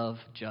 like love,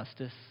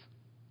 justice,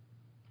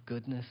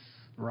 goodness,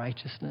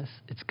 righteousness.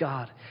 It's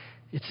God.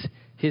 It's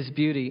His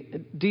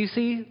beauty. Do you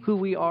see who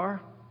we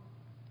are?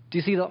 Do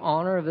you see the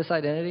honor of this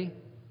identity?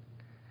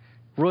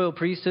 Royal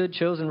priesthood,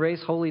 chosen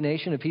race, holy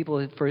nation, a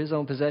people for His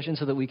own possession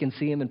so that we can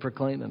see Him and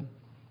proclaim Him.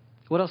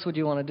 What else would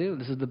you want to do?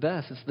 This is the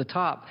best. It's the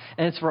top.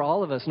 And it's for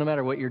all of us, no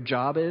matter what your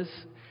job is,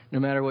 no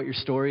matter what your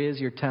story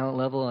is, your talent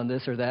level on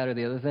this or that or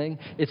the other thing.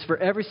 It's for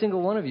every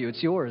single one of you.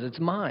 It's yours.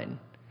 It's mine.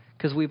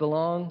 Because we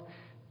belong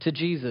to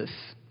Jesus.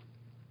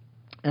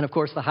 And of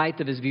course, the height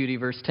of His beauty,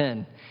 verse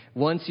 10.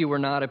 Once you were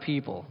not a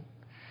people.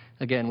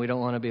 Again, we don't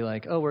want to be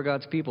like, oh, we're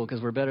God's people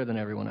because we're better than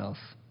everyone else.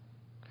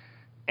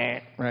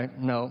 Right?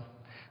 No.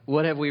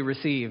 What have we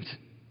received?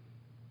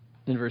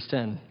 In verse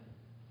 10.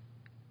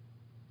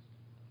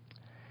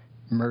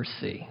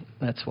 Mercy.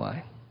 That's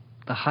why.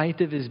 The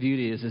height of His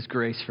beauty is His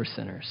grace for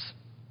sinners.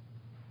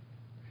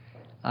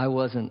 I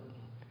was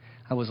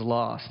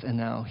lost, and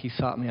now He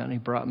sought me out, and He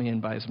brought me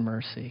in by His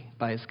mercy,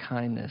 by His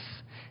kindness,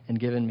 and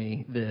given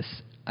me this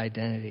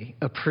identity.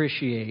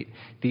 Appreciate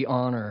the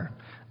honor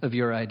of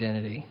your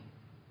identity.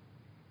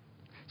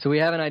 So we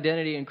have an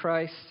identity in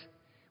Christ.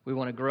 We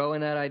want to grow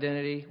in that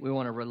identity. We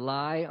want to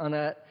rely on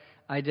that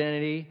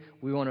identity.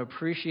 We want to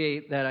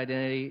appreciate that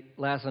identity.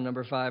 Last one,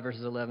 number 5,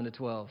 verses 11 to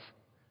 12.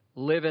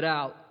 Live it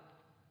out.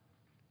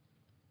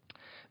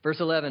 Verse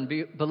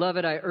 11,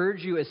 Beloved, I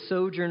urge you as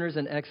sojourners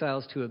and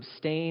exiles to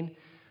abstain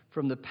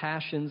from the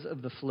passions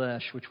of the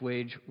flesh which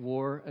wage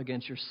war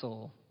against your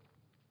soul.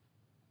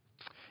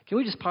 Can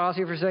we just pause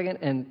here for a second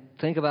and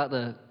think about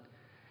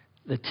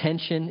the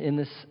tension in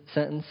this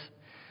sentence?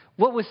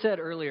 What was said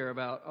earlier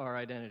about our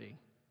identity?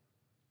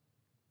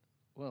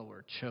 Well,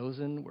 we're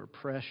chosen, we're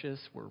precious,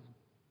 we're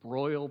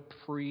royal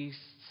priests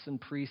and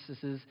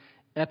priestesses.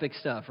 Epic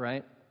stuff,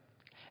 right?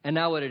 And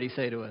now what did He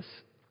say to us?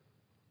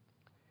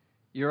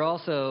 You're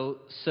also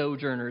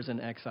sojourners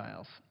and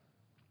exiles.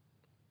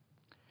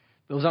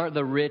 Those aren't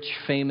the rich,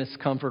 famous,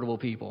 comfortable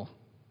people,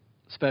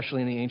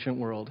 especially in the ancient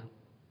world.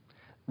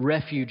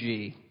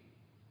 Refugee,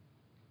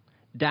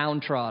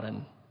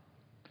 downtrodden,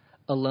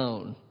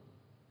 alone.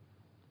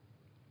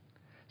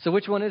 So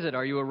which one is it?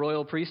 Are you a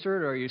royal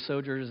priesthood or are you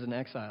sojourners and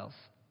exiles?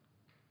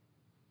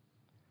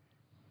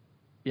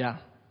 Yeah,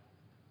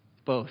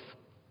 both.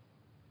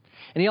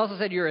 And He also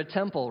said you're a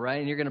temple, right?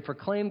 And you're going to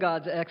proclaim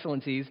God's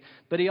excellencies.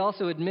 But He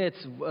also admits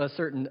a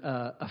certain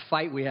a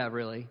fight we have,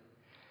 really.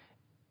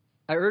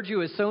 I urge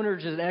you as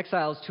sojourners and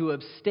exiles to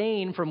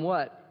abstain from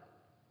what?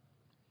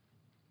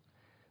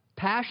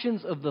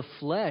 Passions of the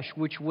flesh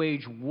which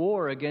wage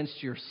war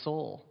against your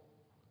soul.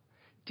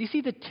 Do you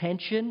see the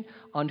tension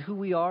on who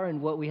we are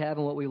and what we have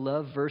and what we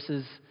love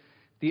versus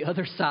the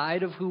other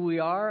side of who we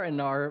are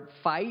and our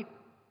fight?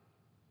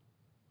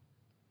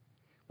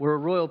 We're a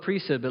royal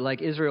priesthood, but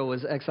like Israel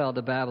was exiled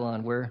to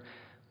Babylon, we're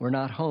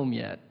not home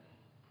yet.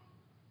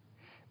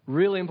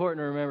 Really important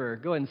to remember.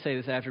 Go ahead and say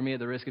this after me at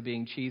the risk of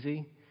being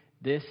cheesy.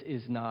 This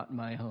is not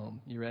my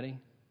home. You ready?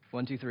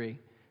 1, 2, 3.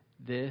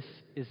 This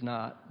is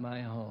not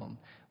my home.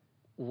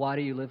 Why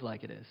do you live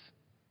like it is?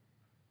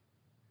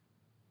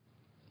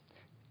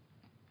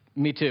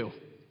 Me too.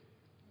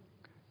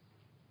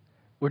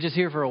 We're just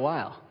here for a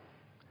while.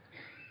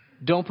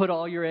 Don't put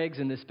all your eggs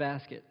in this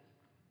basket.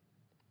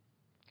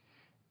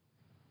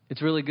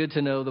 It's really good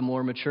to know the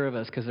more mature of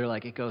us because they're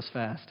like, it goes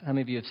fast. How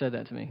many of you have said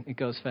that to me? It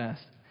goes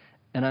fast.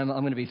 And I'm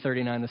going to be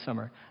 39 this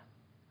summer.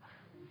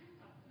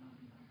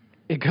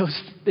 It goes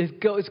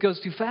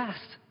too fast.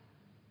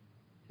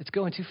 It's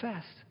going too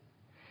fast.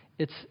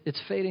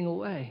 It's fading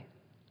away.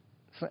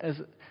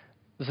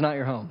 It's not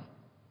your home.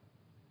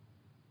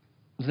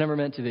 It's never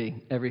meant to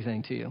be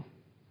everything to you.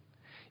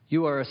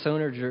 You are a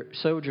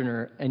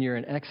sojourner and you're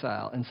in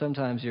exile, and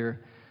sometimes you're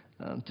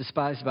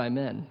despised by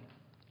men.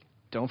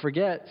 Don't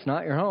forget, it's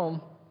not your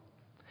home.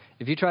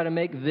 If you try to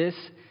make this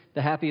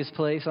the happiest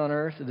place on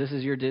earth, this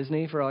is your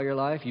Disney for all your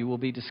life, you will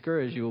be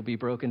discouraged. You will be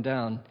broken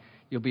down.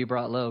 You'll be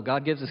brought low.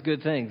 God gives us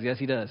good things. Yes,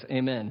 He does.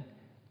 Amen.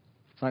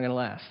 It's not going to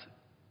last.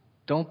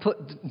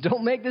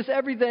 Don't make this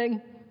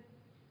everything.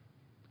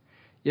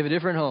 You have a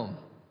different home.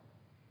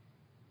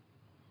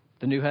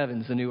 The new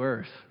heavens, the new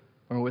earth.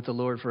 We're with the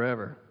Lord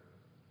forever.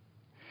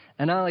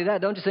 And not only that,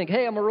 don't just think,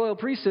 hey, I'm a royal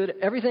priesthood.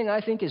 Everything I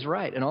think is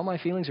right, and all my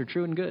feelings are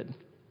true and good.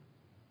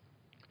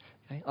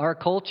 Okay? Our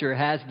culture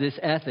has this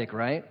ethic,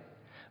 right?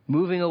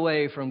 Moving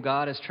away from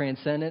God as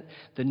transcendent.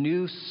 The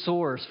new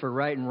source for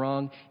right and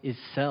wrong is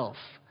self,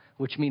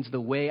 which means the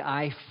way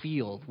I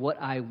feel,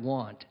 what I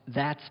want.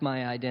 That's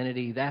my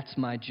identity. That's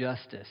my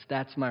justice.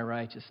 That's my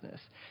righteousness.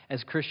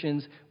 As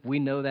Christians, we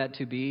know that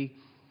to be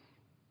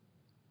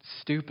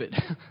stupid.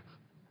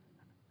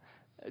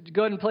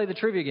 Go ahead and play the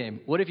trivia game.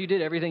 What if you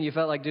did everything you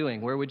felt like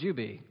doing? Where would you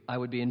be? I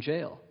would be in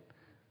jail.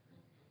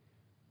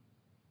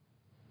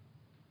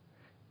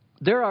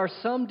 There are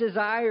some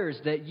desires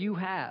that you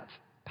have,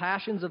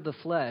 passions of the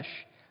flesh,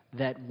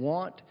 that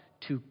want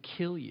to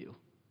kill you,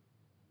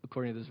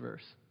 according to this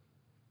verse.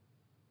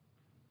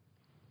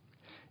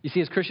 You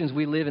see, as Christians,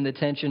 we live in the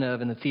tension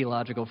of, and the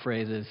theological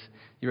phrases.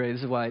 You ready?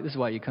 This is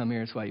why you come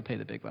here. This is why you pay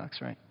the big bucks,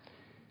 right?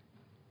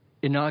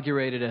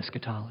 Inaugurated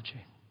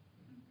eschatology.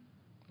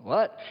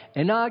 What?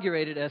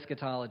 Inaugurated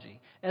eschatology.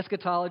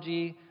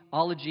 Eschatology,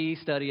 ology,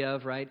 study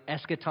of, right?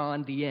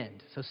 Eschaton, the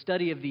end. So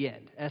study of the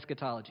end,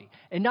 eschatology.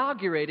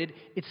 Inaugurated,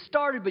 it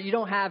started, but you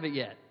don't have it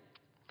yet.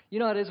 You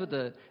know how it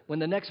is when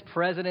the next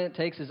president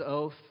takes his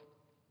oath,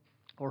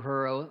 or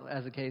her oath,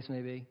 as the case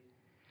may be.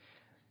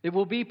 It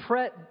will be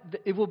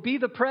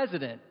the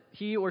president.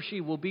 He or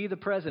she will be the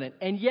president,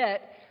 and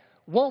yet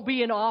won't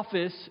be in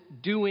office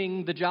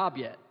doing the job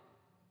yet.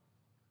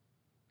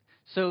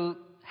 So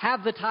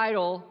have the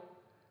title,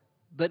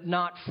 but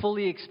not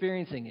fully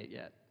experiencing it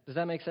yet. Does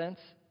that make sense?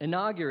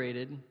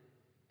 Inaugurated,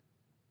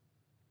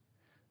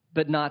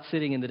 but not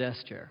sitting in the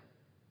desk chair.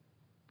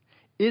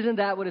 Isn't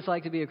that what it's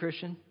like to be a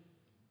Christian?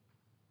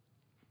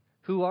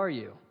 Who are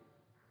you?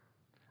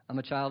 I'm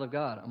a child of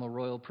God. I'm a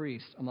royal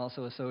priest. I'm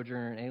also a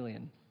sojourner and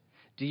alien.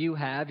 Do you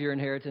have your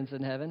inheritance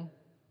in heaven?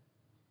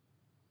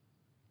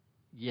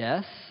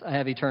 Yes, I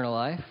have eternal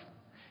life.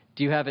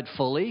 Do you have it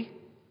fully?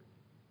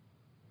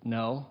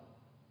 No.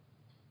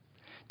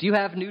 Do you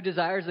have new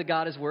desires that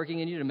God is working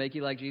in you to make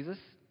you like Jesus?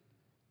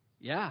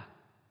 Yeah. Are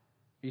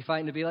you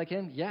fighting to be like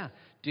him? Yeah.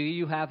 Do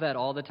you have that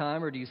all the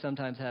time, or do you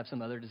sometimes have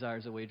some other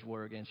desires that wage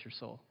war against your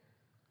soul?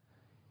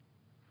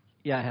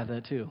 Yeah, I have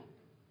that too.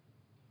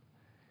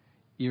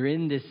 You're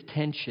in this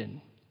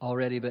tension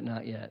already, but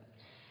not yet.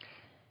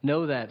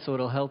 Know that, so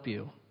it'll help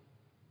you.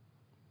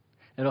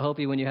 It'll help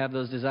you when you have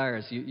those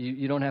desires.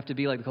 You don't have to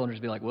be like the culture,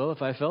 just be like, well,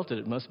 if I felt it,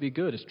 it must be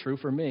good. It's true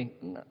for me.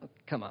 No,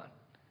 come on.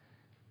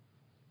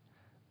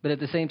 But at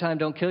the same time,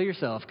 don't kill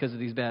yourself because of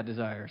these bad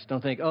desires.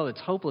 Don't think, oh, it's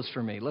hopeless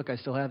for me. Look, I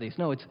still have these.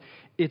 No,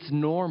 it's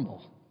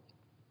normal.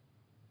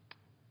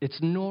 It's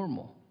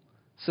normal.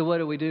 So what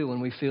do we do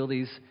when we feel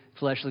these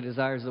fleshly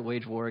desires that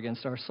wage war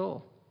against our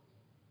soul?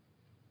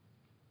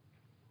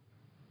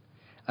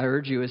 I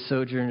urge you as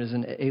sojourners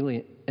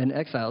and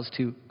exiles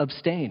to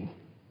abstain.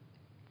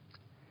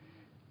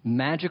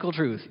 Magical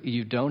truth.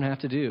 You don't have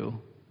to do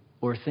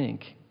or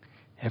think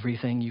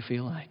everything you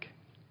feel like.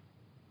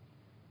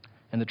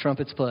 And the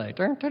trumpets play.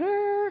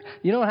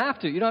 You don't have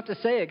to. You don't have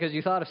to say it because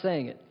you thought of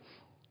saying it.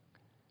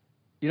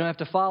 You don't have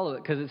to follow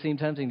it because it seemed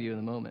tempting to you in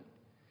the moment.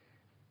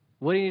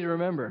 What do you need to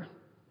remember?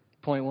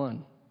 Point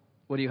one.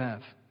 What do you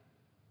have?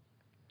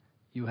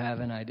 You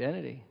have an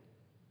identity.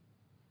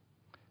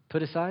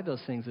 Put aside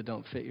those things that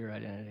don't fit your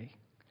identity.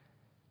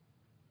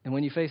 And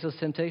when you face those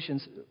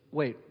temptations,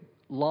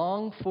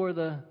 long for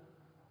the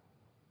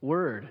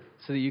word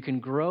so that you can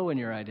grow in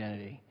your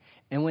identity.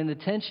 And when the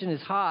tension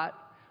is hot,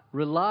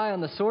 rely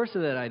on the source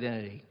of that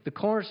identity, the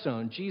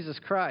cornerstone, Jesus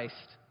Christ.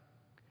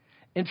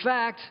 In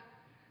fact,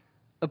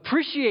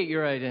 appreciate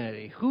your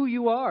identity, who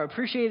you are.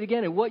 Appreciate it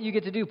again and what you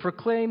get to do.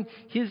 Proclaim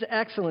his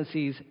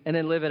excellencies and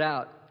then live it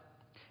out.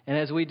 And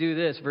as we do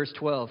this, verse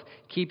 12,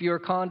 keep your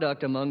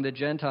conduct among the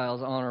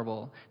Gentiles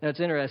honorable. Now,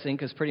 it's interesting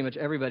because pretty much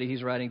everybody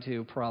he's writing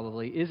to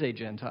probably is a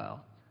Gentile.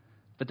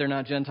 But they're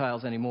not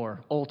Gentiles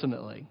anymore,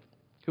 ultimately.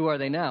 Who are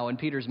they now in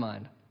Peter's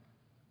mind?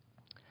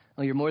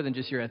 Well, you're more than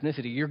just your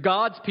ethnicity. You're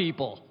God's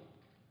people.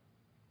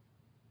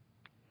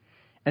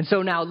 And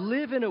so now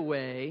live in a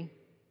way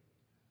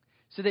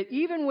so that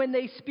even when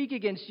they speak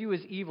against you as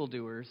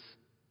evildoers,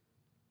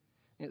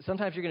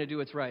 sometimes you're going to do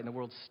what's right and the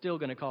world's still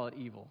going to call it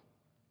evil.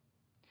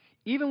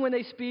 Even when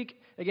they speak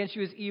against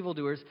you as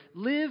evildoers,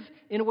 live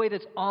in a way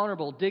that's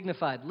honorable,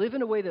 dignified. Live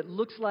in a way that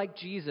looks like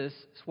Jesus.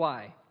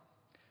 Why?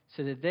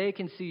 So that they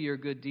can see your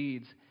good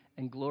deeds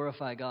and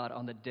glorify God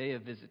on the day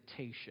of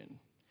visitation.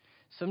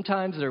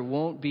 Sometimes there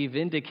won't be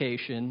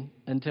vindication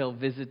until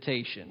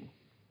visitation.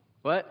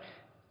 What?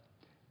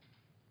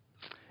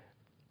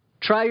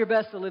 Try your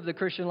best to live the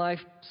Christian life.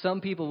 Some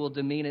people will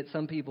demean it.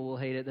 Some people will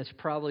hate it. That's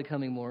probably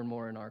coming more and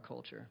more in our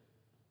culture.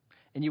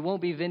 And you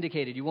won't be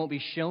vindicated. You won't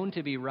be shown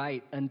to be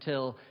right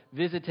until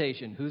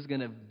visitation. Who's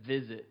going to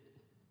visit?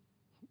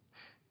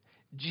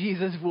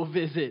 Jesus will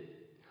visit.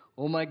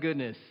 Oh my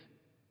goodness.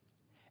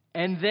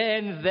 And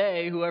then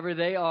they, whoever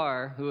they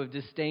are, who have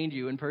disdained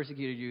you and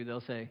persecuted you, they'll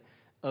say,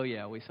 oh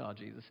yeah, we saw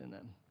Jesus in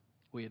them.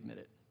 We admit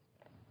it.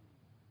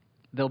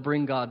 They'll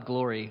bring God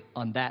glory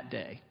on that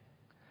day.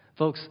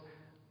 Folks,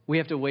 we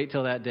have to wait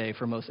till that day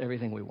for most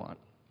everything we want.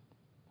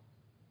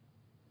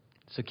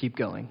 So keep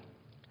going.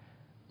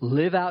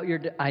 Live out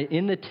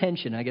in the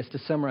tension, I guess to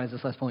summarize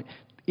this last point,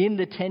 in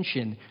the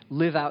tension,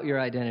 live out your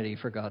identity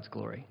for God's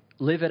glory.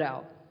 Live it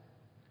out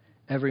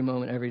every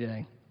moment, every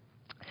day.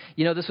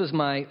 You know, this was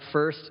my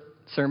first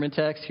sermon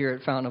text here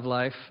at Fountain of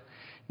Life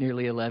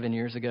nearly 11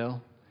 years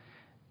ago.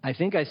 I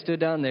think I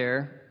stood down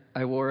there,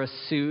 I wore a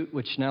suit,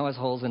 which now has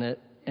holes in it,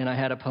 and I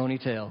had a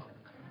ponytail.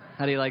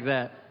 How do you like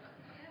that?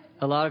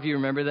 A lot of you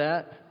remember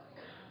that?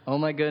 Oh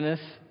my goodness.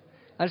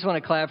 I just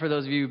want to clap for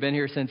those of you who've been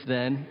here since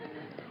then.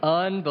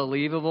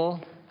 Unbelievable.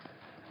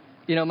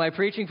 You know, my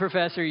preaching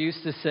professor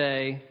used to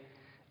say,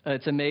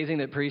 it's amazing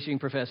that preaching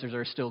professors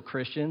are still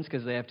Christians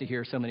because they have to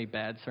hear so many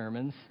bad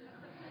sermons.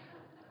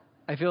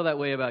 I feel that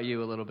way about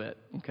you a little bit,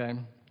 okay?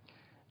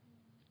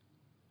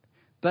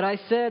 But I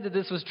said that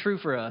this was true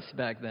for us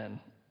back then,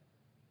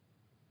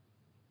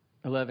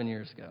 11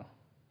 years ago.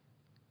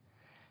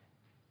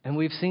 And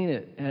we've seen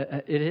it.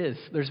 It is.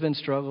 There's been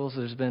struggles,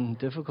 there's been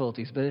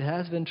difficulties, but it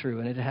has been true,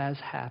 and it has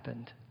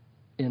happened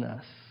in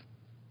us.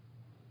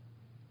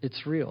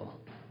 It's real.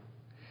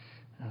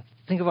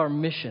 Think of our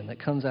mission that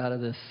comes out of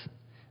this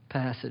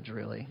passage,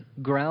 really.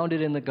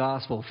 Grounded in the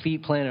gospel,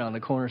 feet planted on the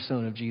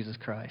cornerstone of Jesus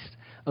Christ.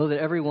 Oh, that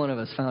every one of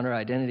us found our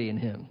identity in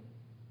Him.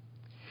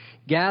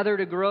 Gather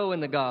to grow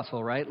in the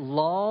gospel, right?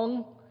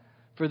 Long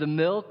for the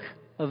milk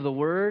of the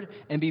Word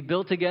and be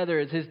built together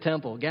as His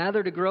temple.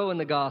 Gather to grow in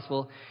the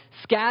gospel.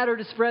 Scatter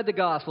to spread the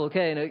gospel.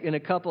 Okay, in a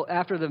couple,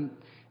 after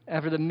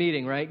the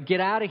meeting, right? Get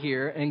out of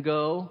here and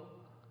go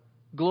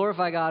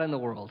glorify God in the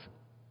world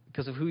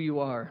because of who you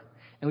are.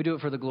 And we do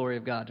it for the glory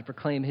of God, to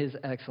proclaim His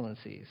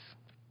excellencies.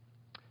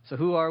 So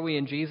who are we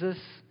in Jesus?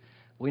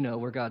 We know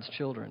we're God's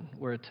children.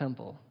 We're a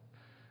temple.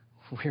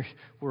 We're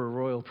a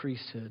royal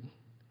priesthood.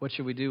 What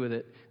should we do with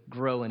it?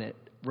 Grow in it.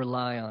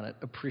 Rely on it.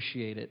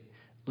 Appreciate it.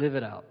 Live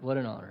it out. What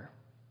an honor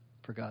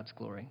for God's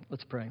glory.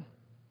 Let's pray.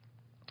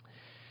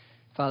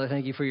 Father,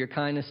 thank you for your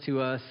kindness to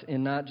us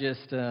in not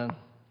just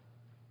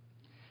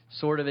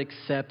sort of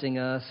accepting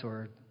us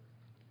or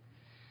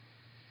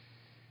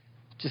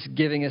just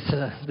giving us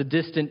the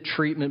distant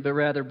treatment, but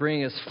rather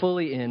bringing us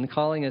fully in,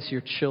 calling us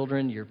your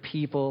children, your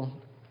people,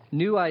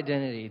 new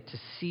identity to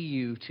see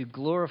you, to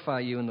glorify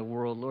you in the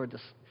world. Lord,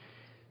 this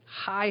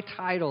high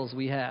titles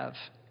we have.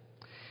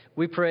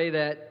 We pray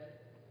that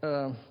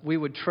we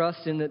would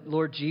trust in the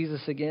Lord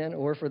Jesus again,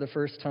 or for the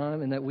first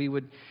time, and that we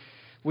would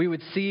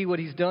see what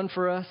He's done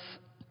for us,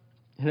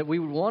 and that we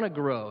would want to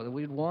grow, that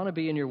we would want to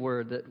be in your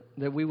word,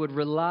 that we would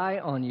rely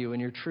on you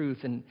and your truth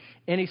in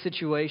any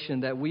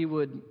situation, that we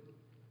would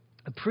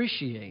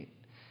appreciate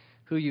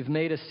who you've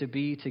made us to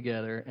be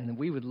together, and that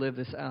we would live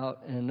this out.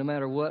 And no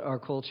matter what our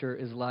culture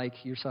is like,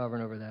 you're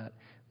sovereign over that,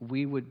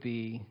 we would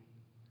be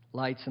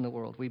lights in the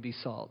world. We'd be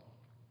salt.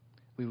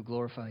 We would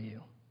glorify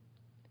you.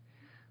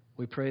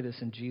 We pray this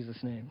in Jesus'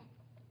 name.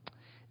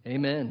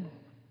 Amen.